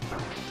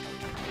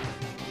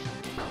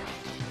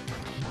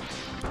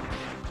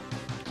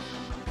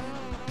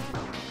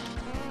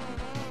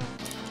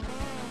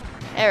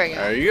 There we go.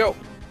 There you go.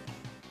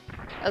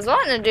 I was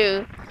wanting to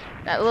do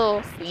that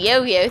little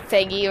yo-yo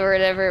thingy or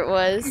whatever it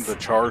was. The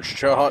charge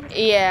shot?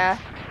 Yeah.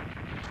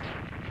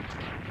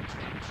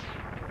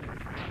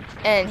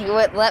 And he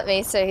wouldn't let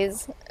me, so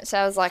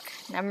I was like,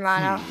 never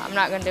mind, I'm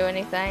not gonna do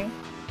anything.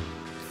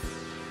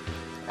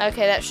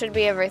 Okay, that should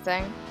be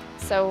everything.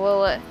 So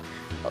we'll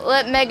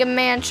let Mega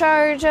Man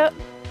charge up,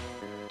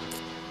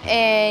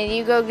 and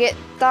you go get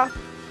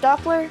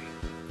Doppler.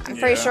 I'm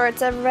pretty sure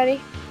it's everybody.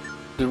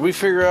 Did we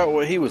figure out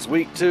what he was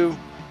weak to?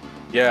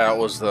 Yeah, it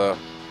was the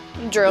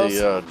Drills.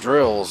 the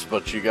drills,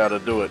 but you got to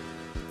do it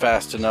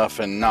fast enough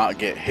and not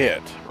get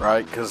hit,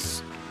 right?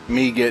 Because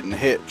me getting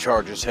hit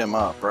charges him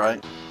up,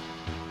 right?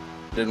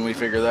 Didn't we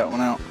figure that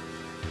one out?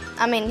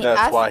 I mean,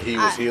 That's why he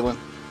was healing,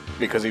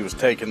 because he was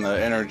taking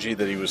the energy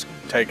that he was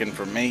taking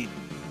from me.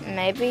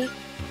 Maybe.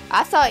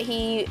 I thought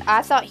he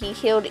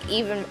healed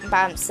even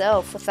by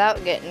himself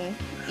without getting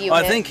you hit.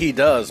 I think he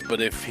does,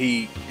 but if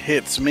he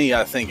hits me,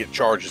 I think it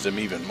charges him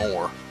even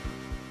more.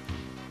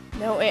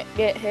 Don't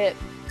get hit.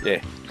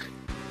 Yeah,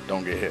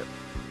 don't get hit.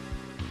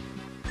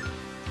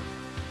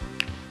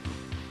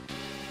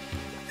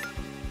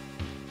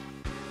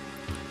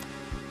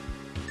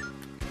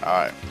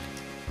 Alright.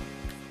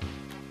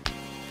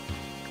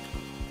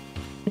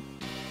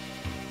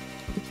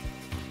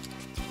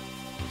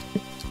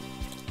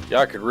 Yeah,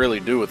 I could really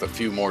do with a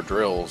few more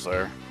drills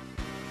there.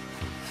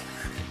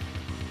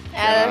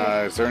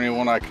 Is there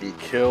anyone I can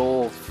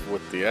kill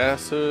with the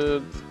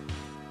acid?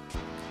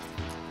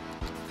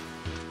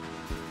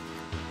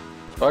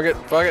 Fuck it,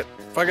 fuck it,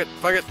 fuck it,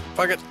 fuck it,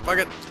 fuck it, fuck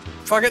it,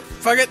 fuck it,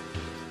 fuck it.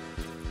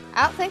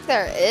 I don't think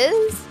there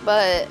is,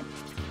 but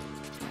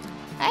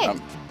hey. I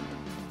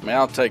mean,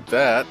 I'll take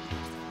that.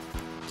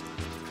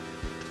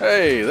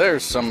 Hey,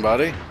 there's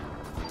somebody.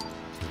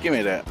 Give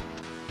me that.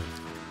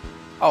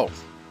 Oh.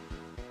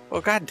 Well,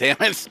 god damn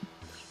it.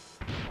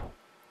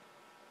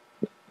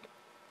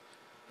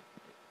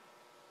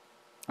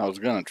 I was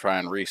gonna try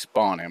and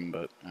respawn him,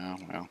 but oh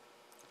well.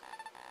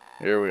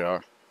 Here we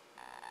are.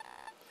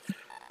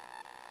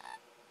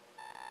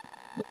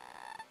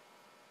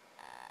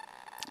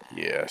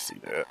 Yeah, I see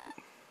that.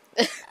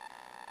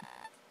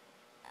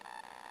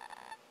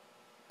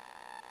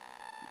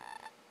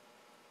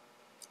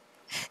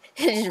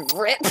 Just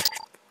rip.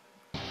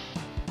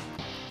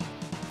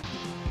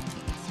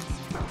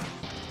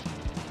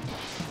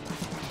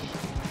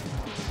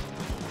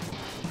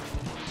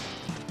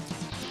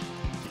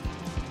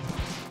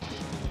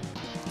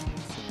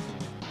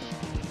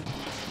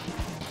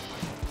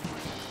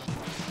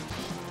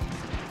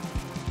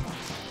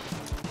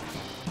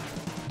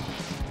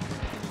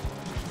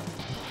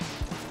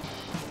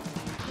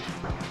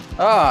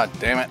 Ah,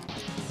 damn it.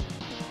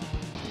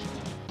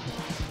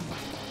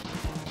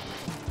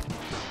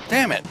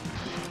 Damn it.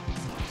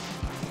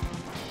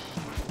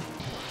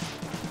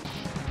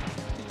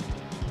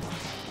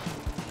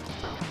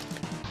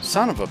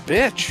 Son of a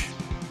bitch.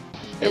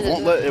 It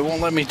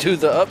won't let me do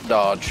the up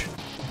dodge.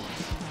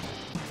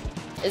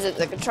 Is it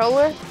the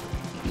controller?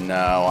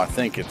 No, I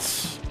think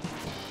it's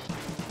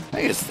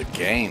the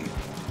game.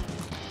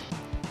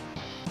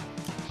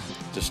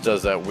 Just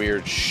does that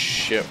weird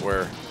shit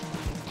where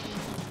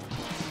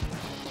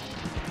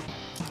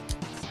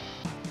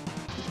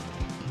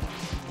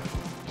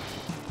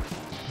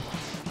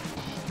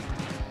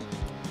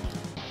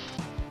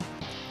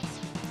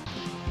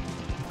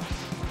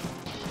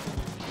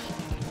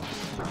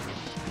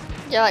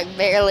You're like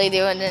barely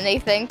doing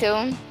anything to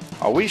him.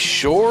 Are we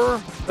sure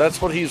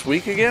that's what he's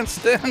weak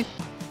against then?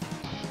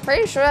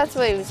 Pretty sure that's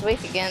what he was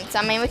weak against.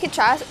 I mean, we could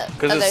try other things.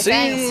 Because it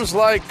seems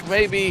like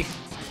maybe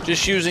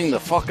just using the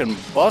fucking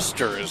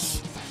buster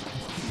is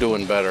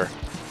doing better.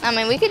 I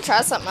mean, we could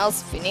try something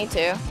else if we need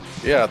to.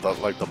 Yeah,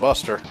 like the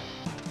buster.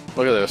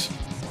 Look at this.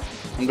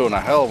 I'm doing a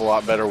hell of a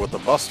lot better with the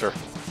buster.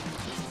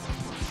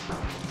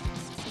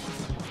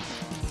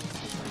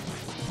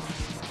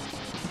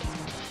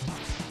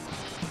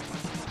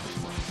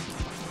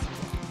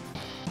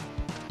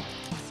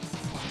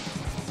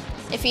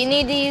 If you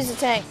need to use a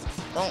tank,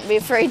 don't be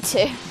afraid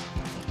to.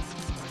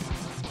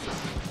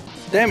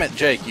 Damn it,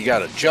 Jake, you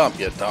gotta jump,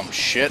 you dumb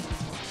shit.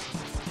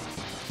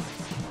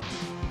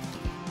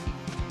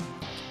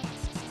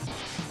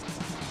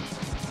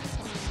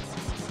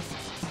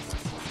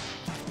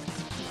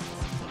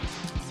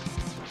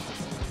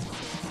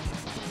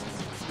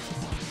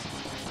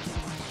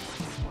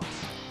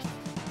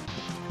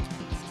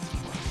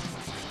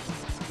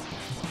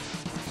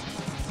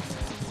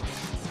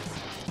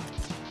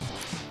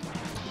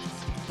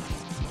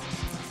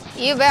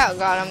 You about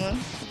got him,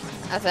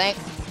 I think.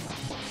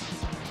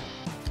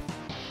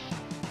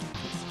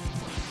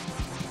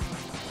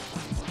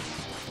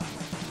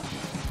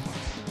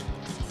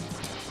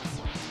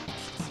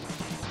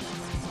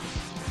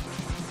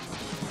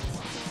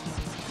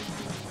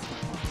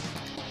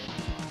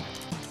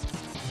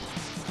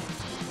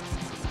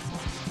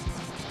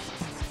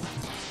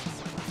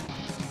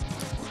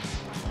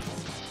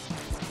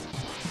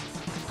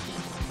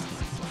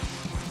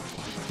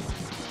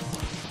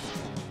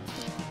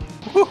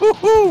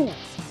 Woohoo!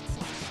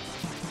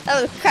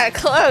 That was kind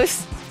of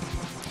close.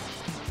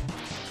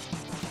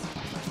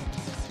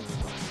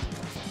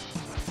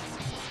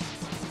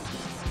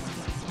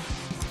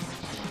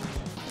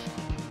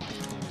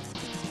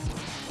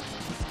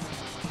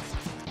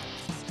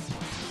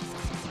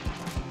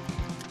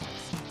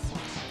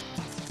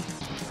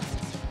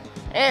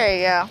 There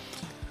you go.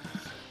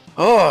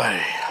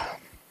 Oy.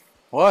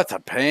 What a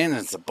pain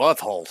in the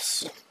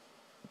buttholes.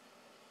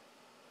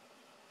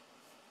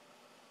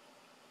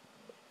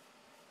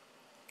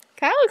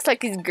 Kind of looks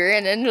like he's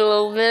grinning a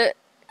little bit.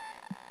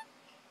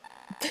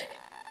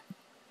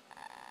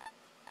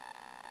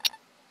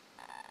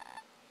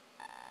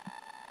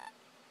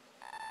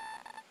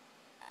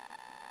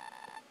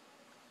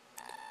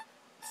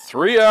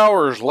 3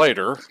 hours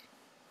later.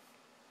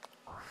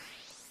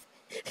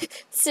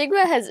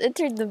 Sigma has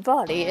entered the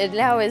body and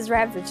now is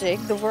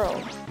ravaging the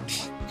world.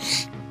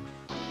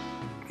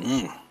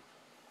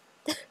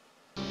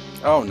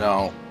 Oh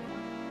no.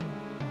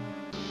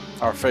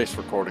 Our face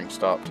recording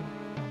stopped.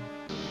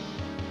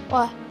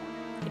 What?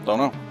 Don't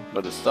know,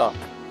 but it stopped.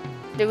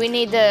 Do we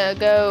need to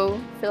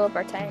go fill up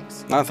our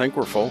tanks? I think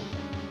we're full.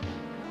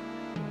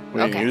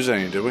 We didn't use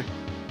any, did we?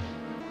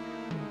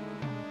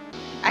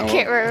 I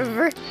can't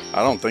remember.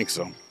 I don't think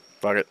so.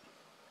 Fuck it.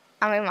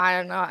 I mean,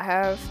 might not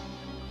have.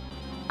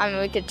 I mean,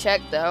 we could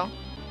check though.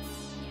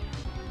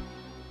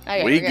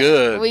 Okay, we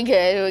good. We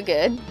good. We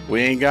good.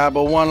 We ain't got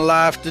but one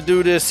life to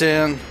do this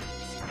in.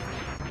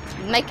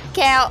 Make it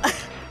count.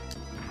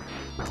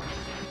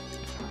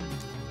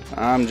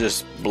 I'm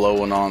just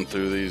blowing on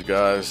through these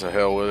guys. The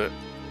hell with it.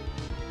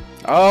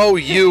 Oh,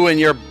 you and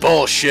your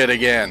bullshit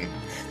again.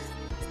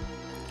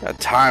 Got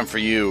time for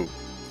you.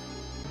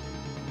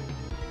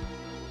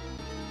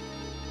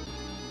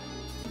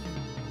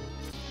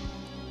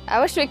 I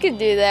wish we could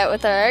do that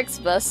with our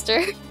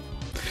X-Buster.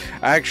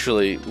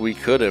 Actually, we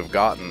could have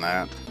gotten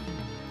that.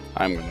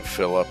 I'm going to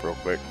fill up real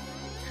quick.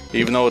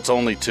 Even though it's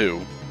only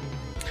 2.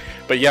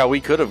 But yeah, we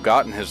could have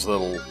gotten his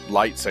little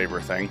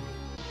lightsaber thing.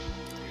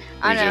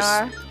 I know. We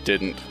just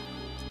didn't.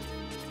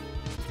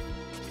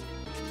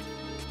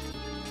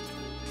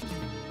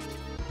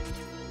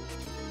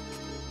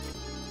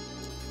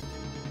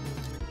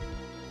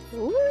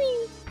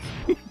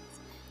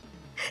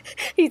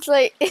 He's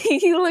like,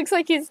 he looks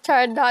like he's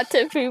trying not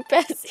to poop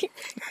as he...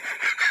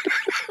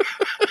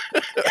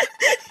 Looks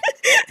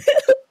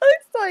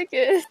like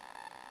it.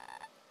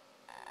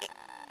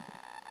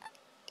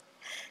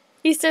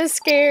 He's so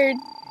scared.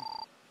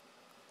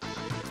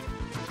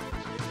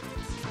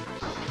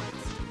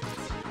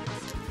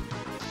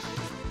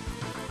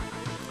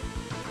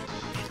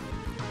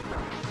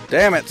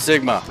 Damn it,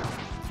 Sigma.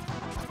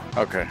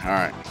 Okay,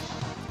 alright.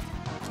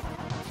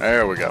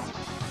 There we go.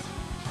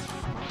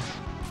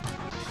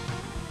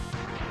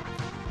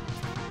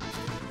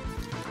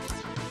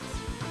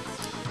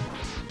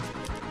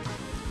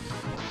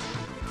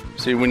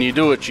 See, when you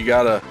do it, you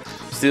gotta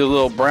see the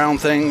little brown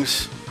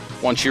things.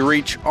 Once you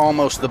reach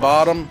almost the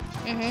bottom,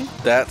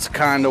 that's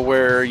kind of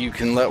where you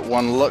can let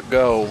one look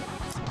go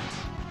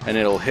and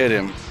it'll hit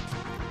him.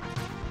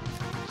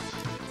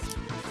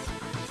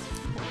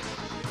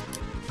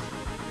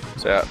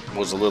 So that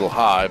was a little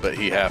high, but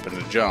he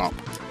happened to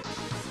jump.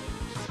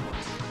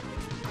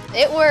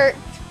 It worked.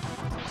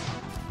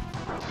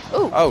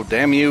 Ooh. Oh,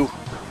 damn you.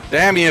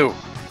 Damn you.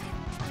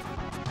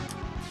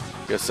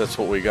 Guess that's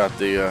what we got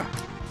the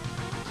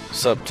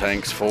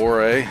sub-tanks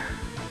for, eh?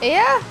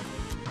 Yeah.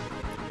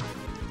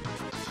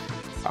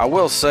 I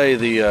will say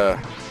the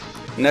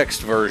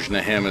next version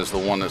of him is the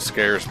one that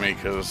scares me,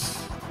 because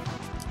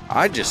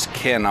I just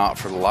cannot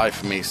for the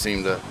life of me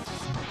seem to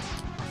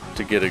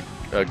get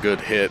a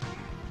good hit.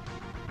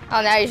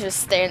 Oh, now he's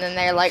just standing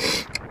there like...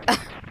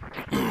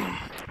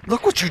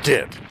 Look what you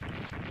did.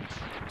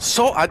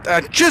 So,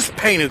 I just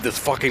painted this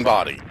fucking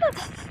body.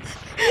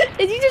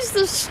 Did you just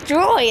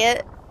destroy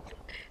it?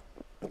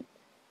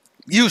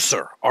 You,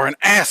 sir, are an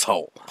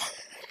asshole.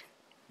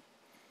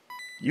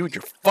 You and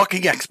your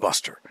fucking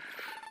X-Buster.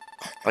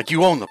 Like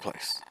you own the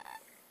place.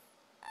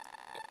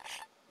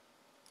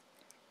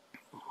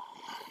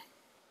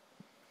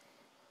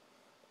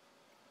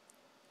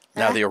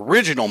 Now, the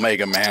original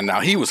Mega Man,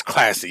 now he was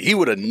classy. He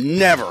would have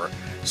never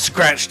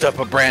scratched up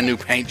a brand new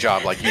paint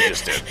job like you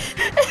just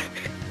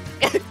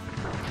did.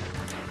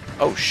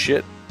 Oh,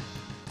 shit.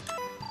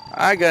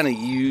 I gotta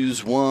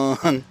use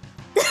one.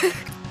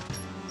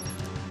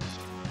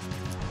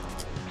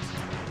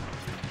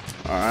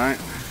 Alright.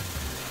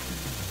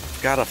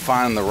 Gotta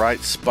find the right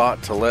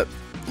spot to let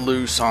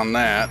loose on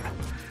that.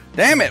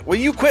 Damn it, will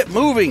you quit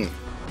moving?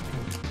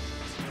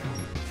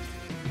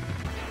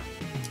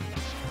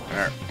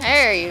 There.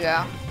 There you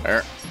go.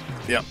 There.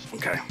 Yep,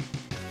 okay.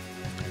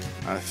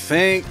 I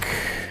think...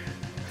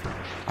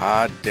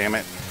 Ah, damn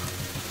it.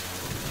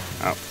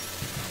 Oh.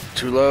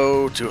 Too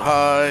low, too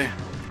high.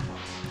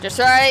 Just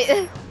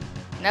right.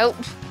 Nope.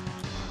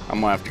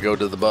 I'm gonna have to go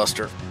to the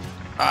Buster.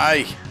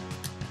 Aye.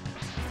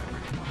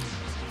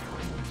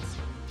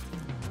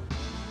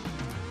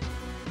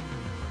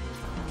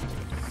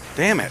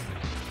 Damn it.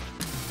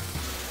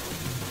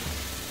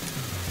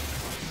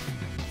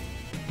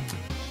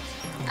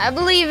 I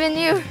believe in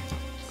you.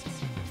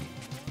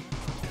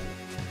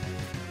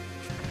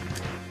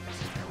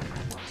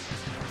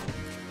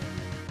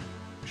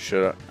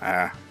 Should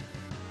I?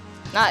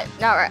 Not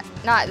right.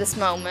 Not at this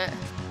moment.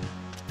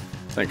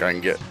 I think I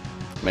can get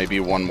maybe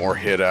one more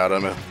hit out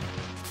of it.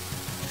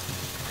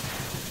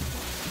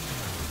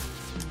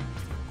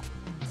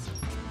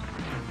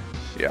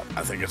 Yeah,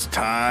 I think it's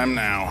time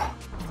now.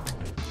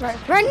 Right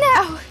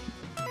now.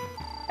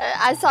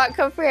 I saw it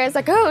come through. I was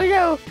like, oh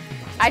no.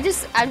 I'm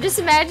just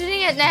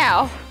imagining it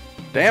now.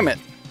 Damn it.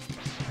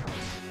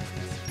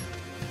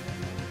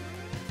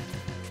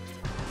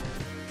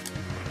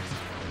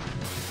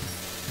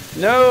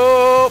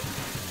 Nope.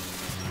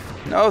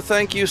 No,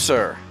 thank you,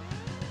 sir.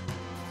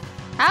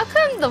 How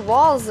come the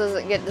walls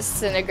doesn't get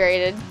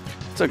disintegrated?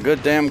 It's a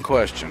good damn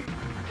question.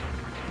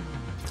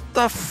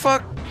 The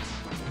fuck?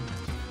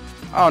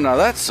 Oh no,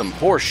 that's some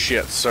horse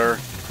shit, sir.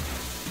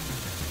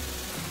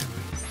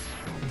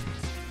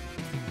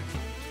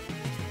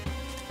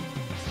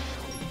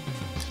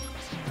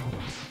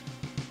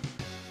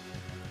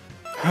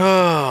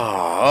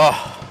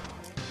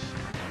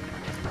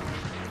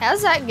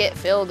 How's that get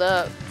filled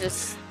up?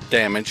 Just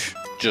damage,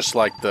 just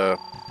like the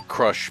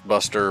Crush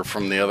Buster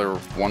from the other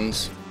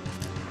ones.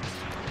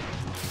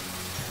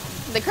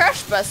 the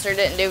Crush Buster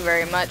didn't do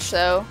very much,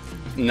 though.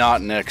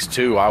 Not next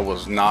to. I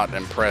was not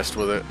impressed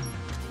with it.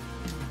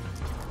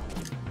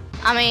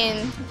 I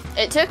mean,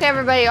 it took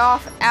everybody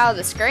off out of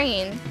the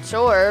screen,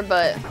 sure,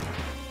 but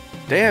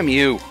Damn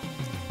you.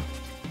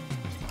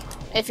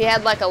 if you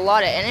had like a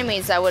lot of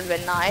enemies, that would have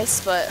been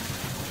nice, but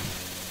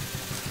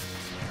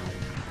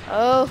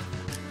oh,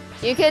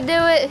 you could do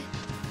it.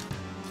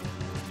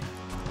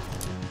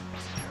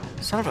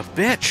 Son of a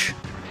bitch.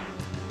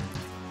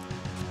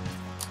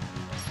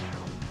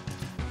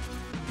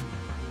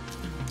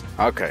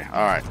 Okay,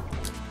 alright.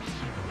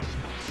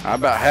 I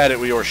about had it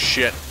with your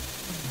shit.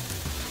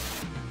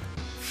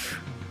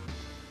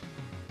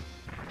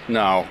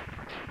 No.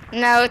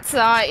 No, it's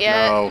not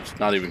yet. No, it's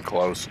not even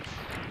close.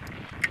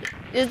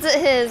 Is it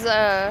his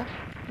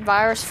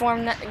virus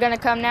form gonna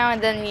come now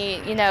and then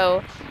you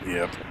know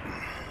Yep.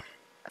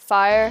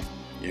 fire?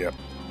 Yep.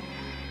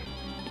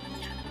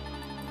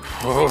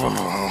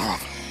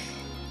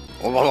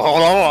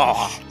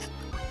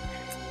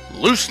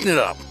 Loosen it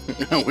up.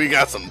 We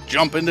got some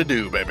jumping to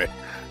do, baby.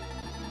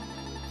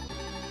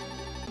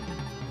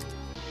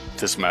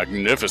 This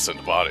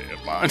magnificent body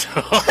of mine.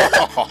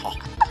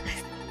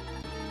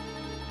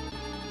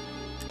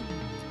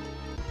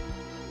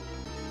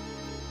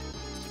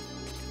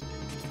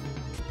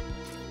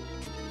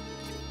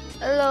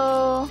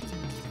 Hello.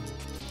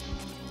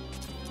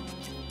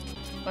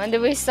 When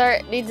do we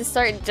need to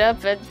start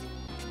jumping?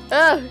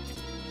 Oh.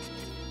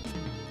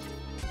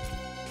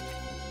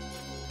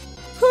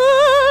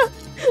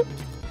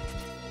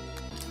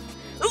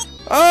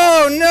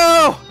 Oh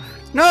no!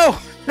 No!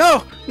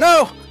 No!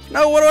 No!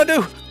 No! What do I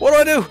do? What do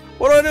I do?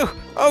 What do I do?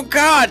 Oh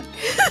God!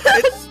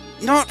 It's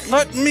not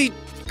letting me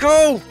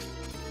go!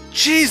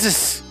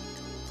 Jesus!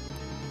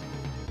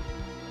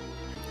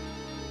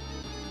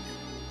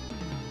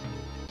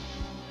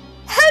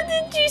 How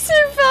did you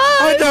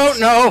survive? I don't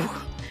know!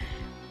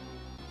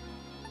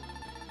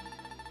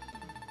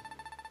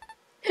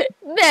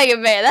 Mega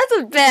Man, that's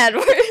a bad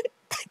word.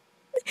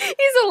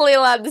 He's only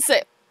allowed to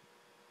say.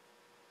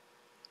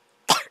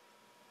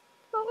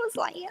 What was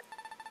that?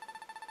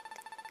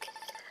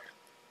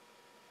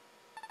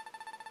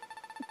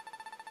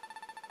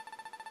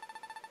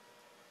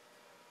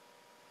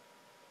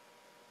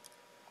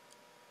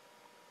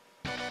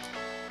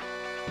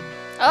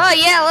 Oh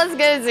yeah, let's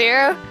go,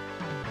 Zero.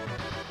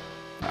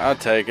 I'll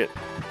take it.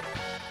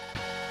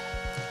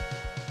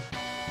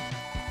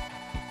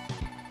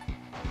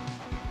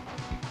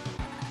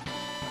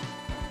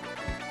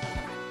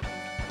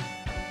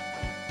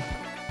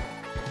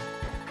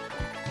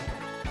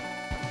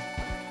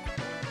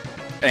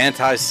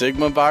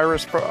 Anti-Sigma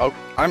virus pro.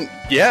 Oh,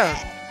 yeah.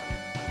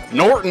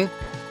 Norton.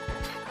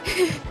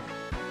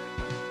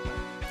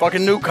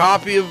 Fucking new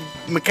copy of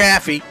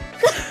McAfee.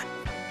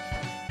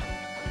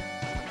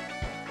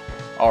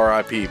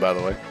 R.I.P. by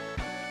the way.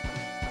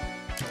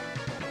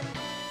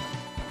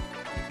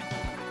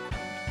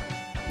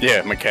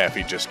 Yeah,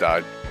 McAfee just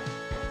died.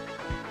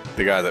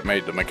 The guy that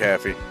made the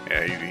McAfee.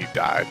 Yeah, he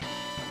died.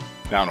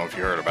 I don't know if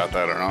you heard about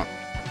that or not.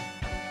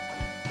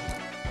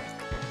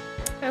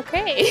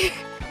 Okay.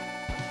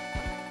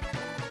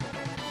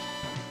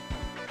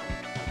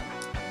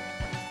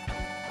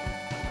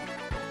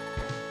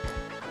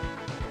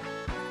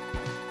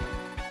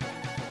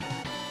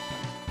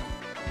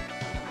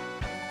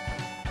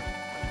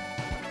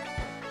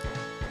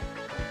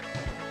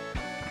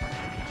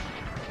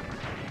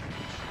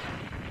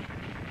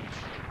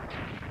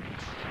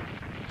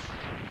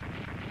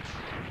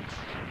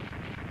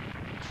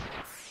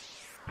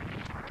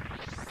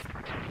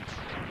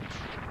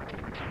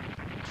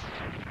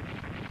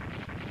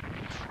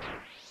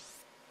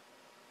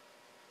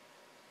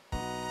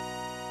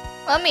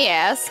 Let me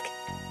ask.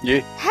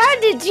 Yeah. How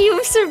did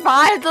you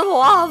survive the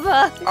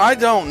lava? I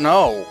don't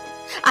know.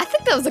 I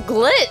think that was a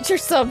glitch or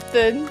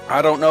something.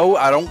 I don't know.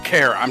 I don't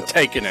care. I'm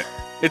taking it.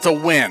 It's a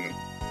win.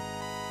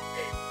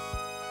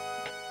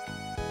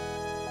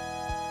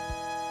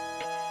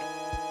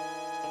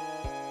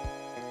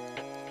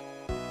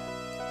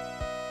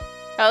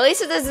 At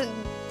least it doesn't.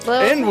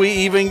 Well, And we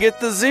even get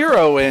the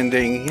zero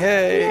ending.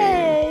 Yay.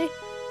 yay.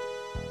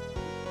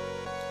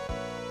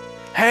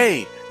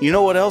 Hey, you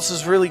know what else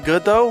is really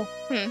good though?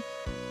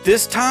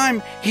 This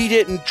time, he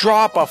didn't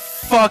drop a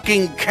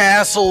fucking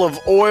castle of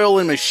oil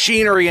and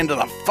machinery into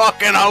the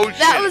fucking ocean.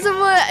 That was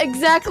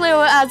exactly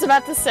what I was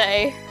about to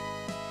say.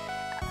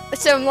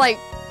 Some, like,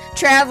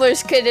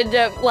 travelers could end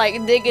up,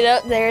 like, digging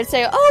up there and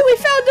say, oh, we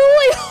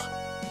found oil!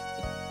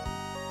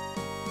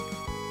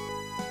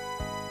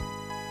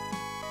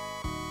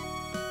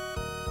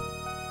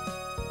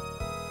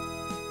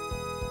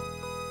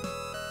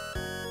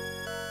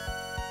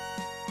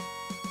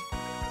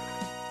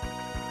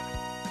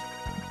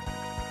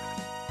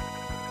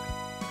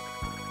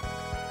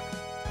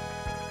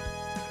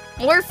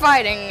 More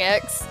fighting,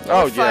 X.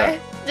 Oh, yeah.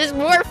 Just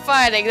more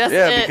fighting, that's it.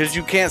 Yeah, because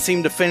you can't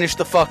seem to finish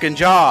the fucking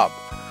job.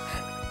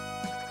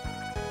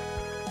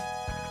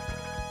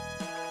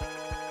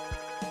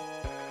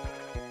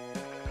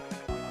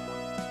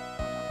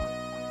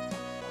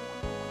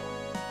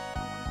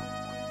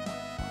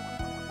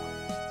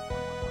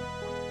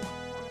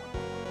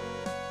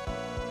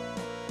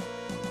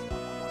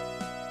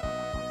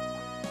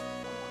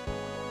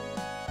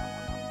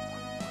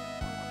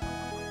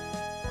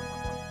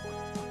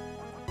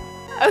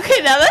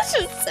 Okay, now that's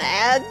just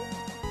sad.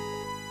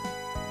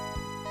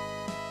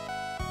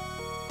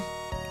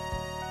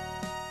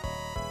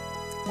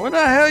 What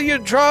the hell you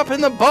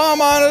dropping the bomb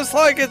on us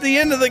like at the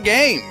end of the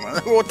game?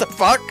 What the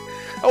fuck?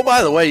 Oh,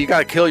 by the way, you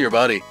gotta kill your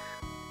buddy.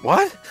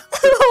 What?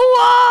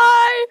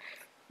 Why?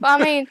 Well,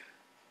 I mean,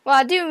 well,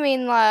 I do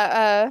mean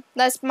like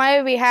that's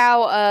maybe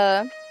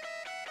how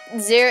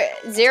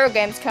Zero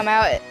games come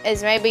out,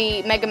 is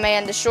maybe Mega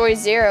Man destroys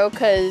Zero,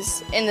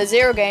 because in the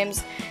Zero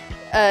games,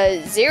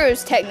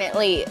 Zero's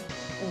technically,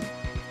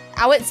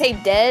 I wouldn't say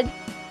dead,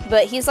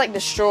 but he's like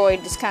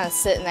destroyed, just kind of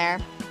sitting there,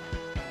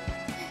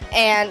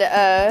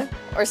 and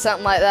or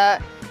something like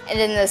that. And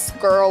then this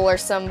girl or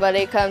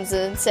somebody comes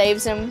and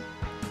saves him,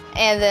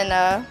 and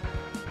then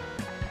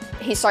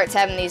he starts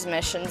having these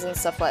missions and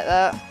stuff like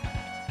that.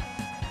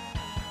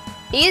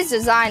 He is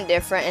designed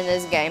different in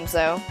his games,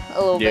 though, a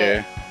little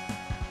bit.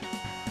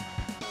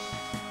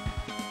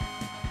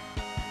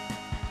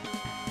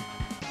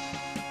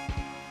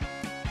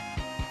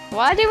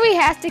 Why do we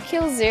have to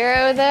kill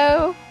Zero,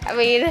 though? I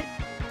mean,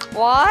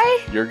 why?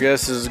 Your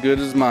guess is as good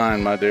as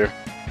mine, my dear.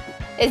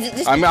 Is it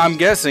just... I'm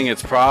guessing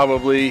it's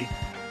probably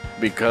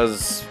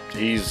because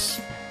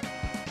he's,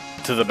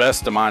 to the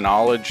best of my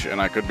knowledge,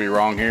 and I could be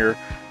wrong here,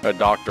 a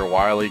Dr.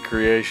 Wily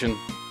creation.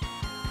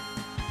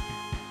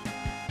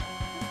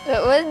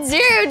 But what did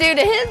Zero do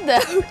to him,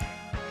 though?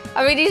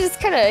 I mean, he's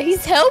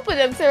helping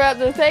him throughout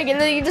the thing, and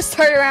then you just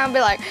turn around and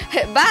be like,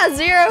 bye,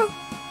 Zero.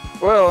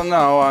 Well,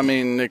 no, I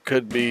mean, it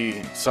could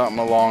be something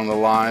along the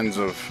lines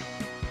of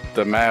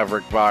the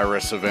Maverick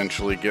virus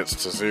eventually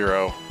gets to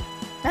Zero.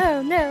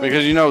 Oh, no.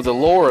 Because, you know, the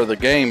lore of the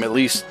game, at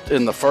least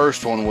in the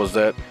first one, was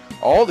that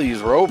all these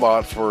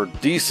robots were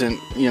decent,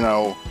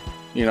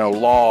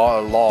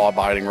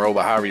 law-abiding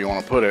robot, however you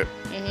want to put it.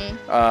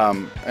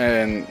 Mm-hmm.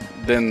 And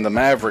then the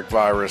Maverick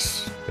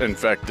virus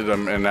infected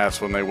them, and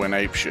that's when they went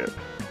apeshit.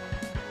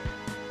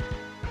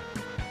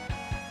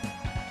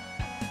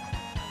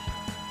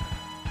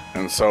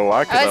 And so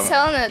I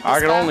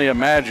could only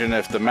imagine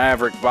if the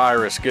Maverick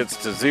virus gets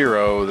to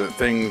Zero that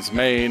things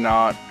may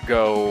not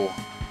go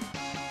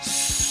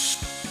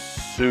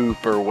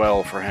super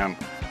well for him.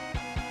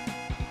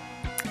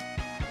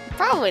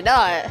 Probably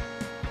not.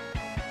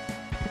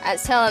 I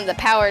was telling the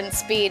power and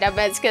speed, I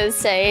bet it's gonna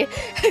say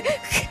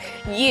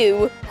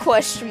you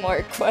question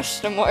mark.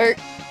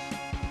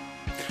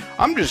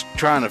 I'm just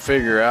trying to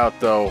figure out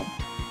though.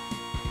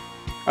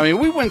 I mean,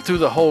 we went through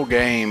the whole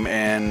game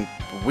and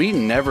we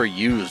never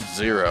used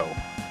Zero.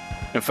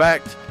 In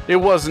fact, it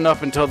wasn't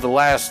up until the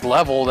last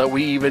level that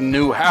we even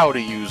knew how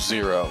to use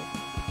Zero.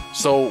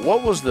 So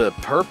what was the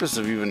purpose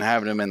of even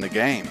having him in the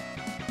game?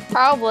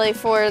 Probably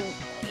for,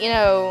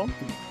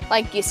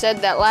 like you said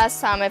that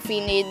last time, if you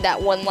need that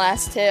one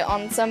last hit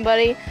on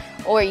somebody,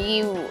 or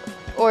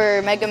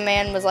Mega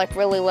Man was like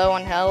really low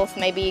on health,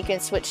 maybe you can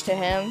switch to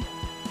him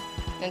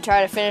and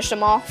try to finish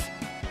him off.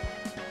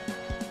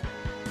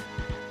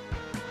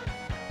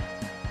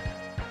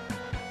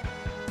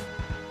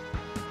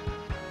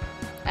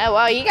 Oh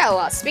wow, you got a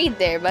lot of speed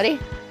there, buddy.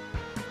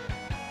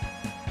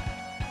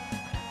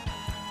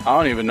 I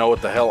don't even know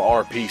what the hell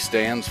RP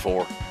stands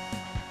for.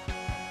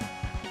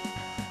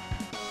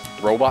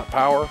 Robot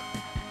power?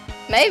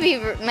 Maybe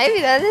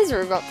that is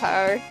robot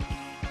power.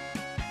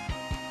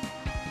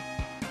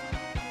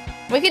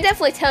 We could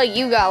definitely tell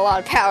you got a lot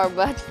of power,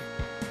 bud.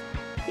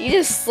 You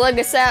just slug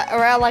us out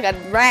around like a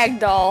rag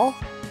doll.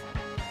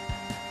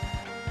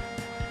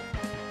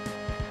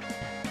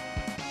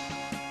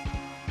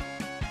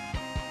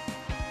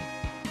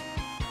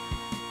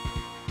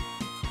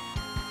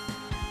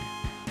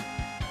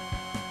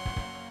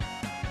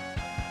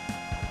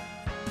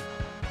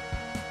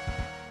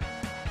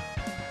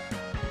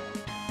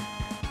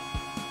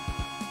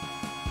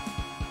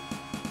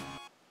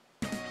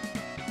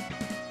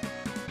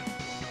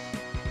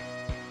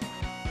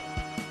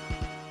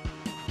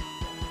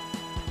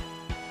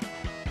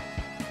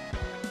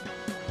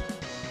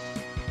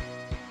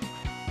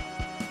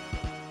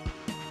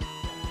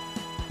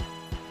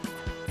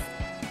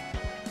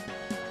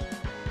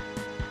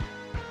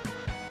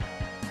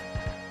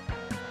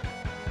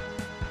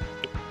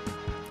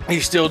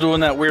 He's still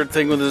doing that weird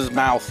thing with his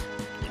mouth.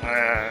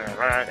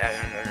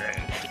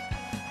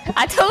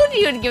 I told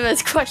you to give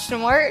us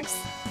question marks.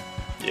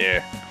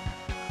 Yeah.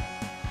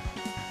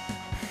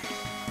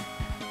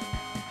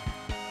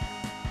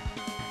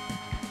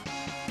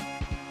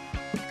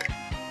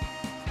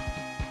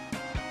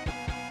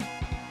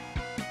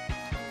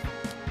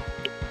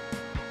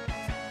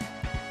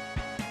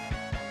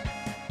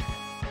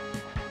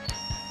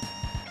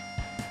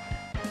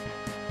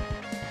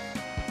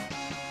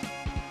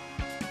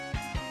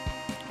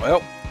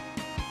 Well,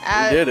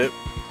 we did it.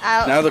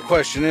 Now the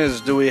question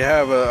is, do we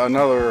have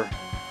another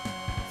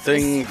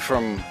thing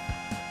from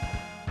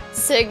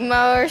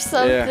Sigma or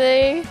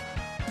something?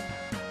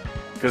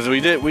 Because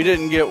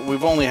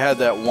we've only had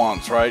that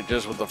once, right?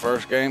 Just with the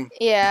first game?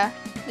 Yeah,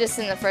 just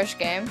in the first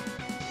game.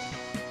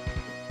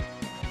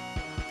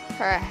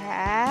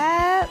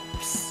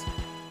 Perhaps?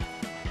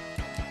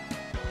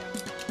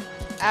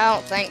 I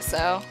don't think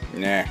so.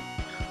 Nah.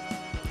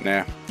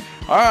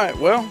 Alright,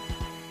 well,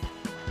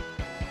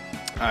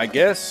 I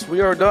guess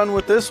we are done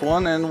with this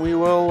one, and we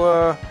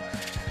will,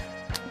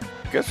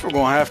 guess we're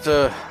going to have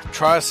to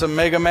try some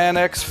Mega Man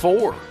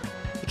X4,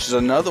 which is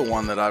another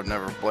one that I've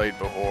never played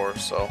before,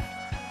 so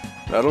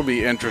that'll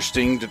be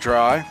interesting to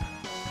try.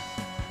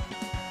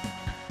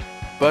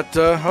 But,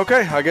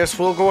 okay, I guess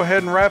we'll go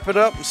ahead and wrap it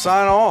up and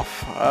sign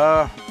off.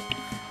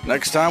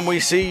 Next time we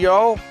see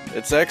y'all,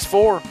 it's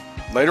X4.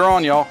 Later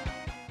on, y'all.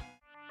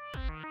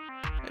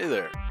 Hey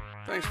there.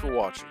 Thanks for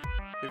watching.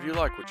 If you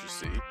like what you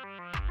see,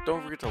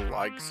 don't forget to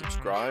like,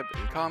 subscribe,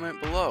 and comment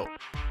below.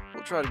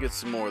 We'll try to get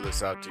some more of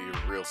this out to you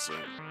real soon.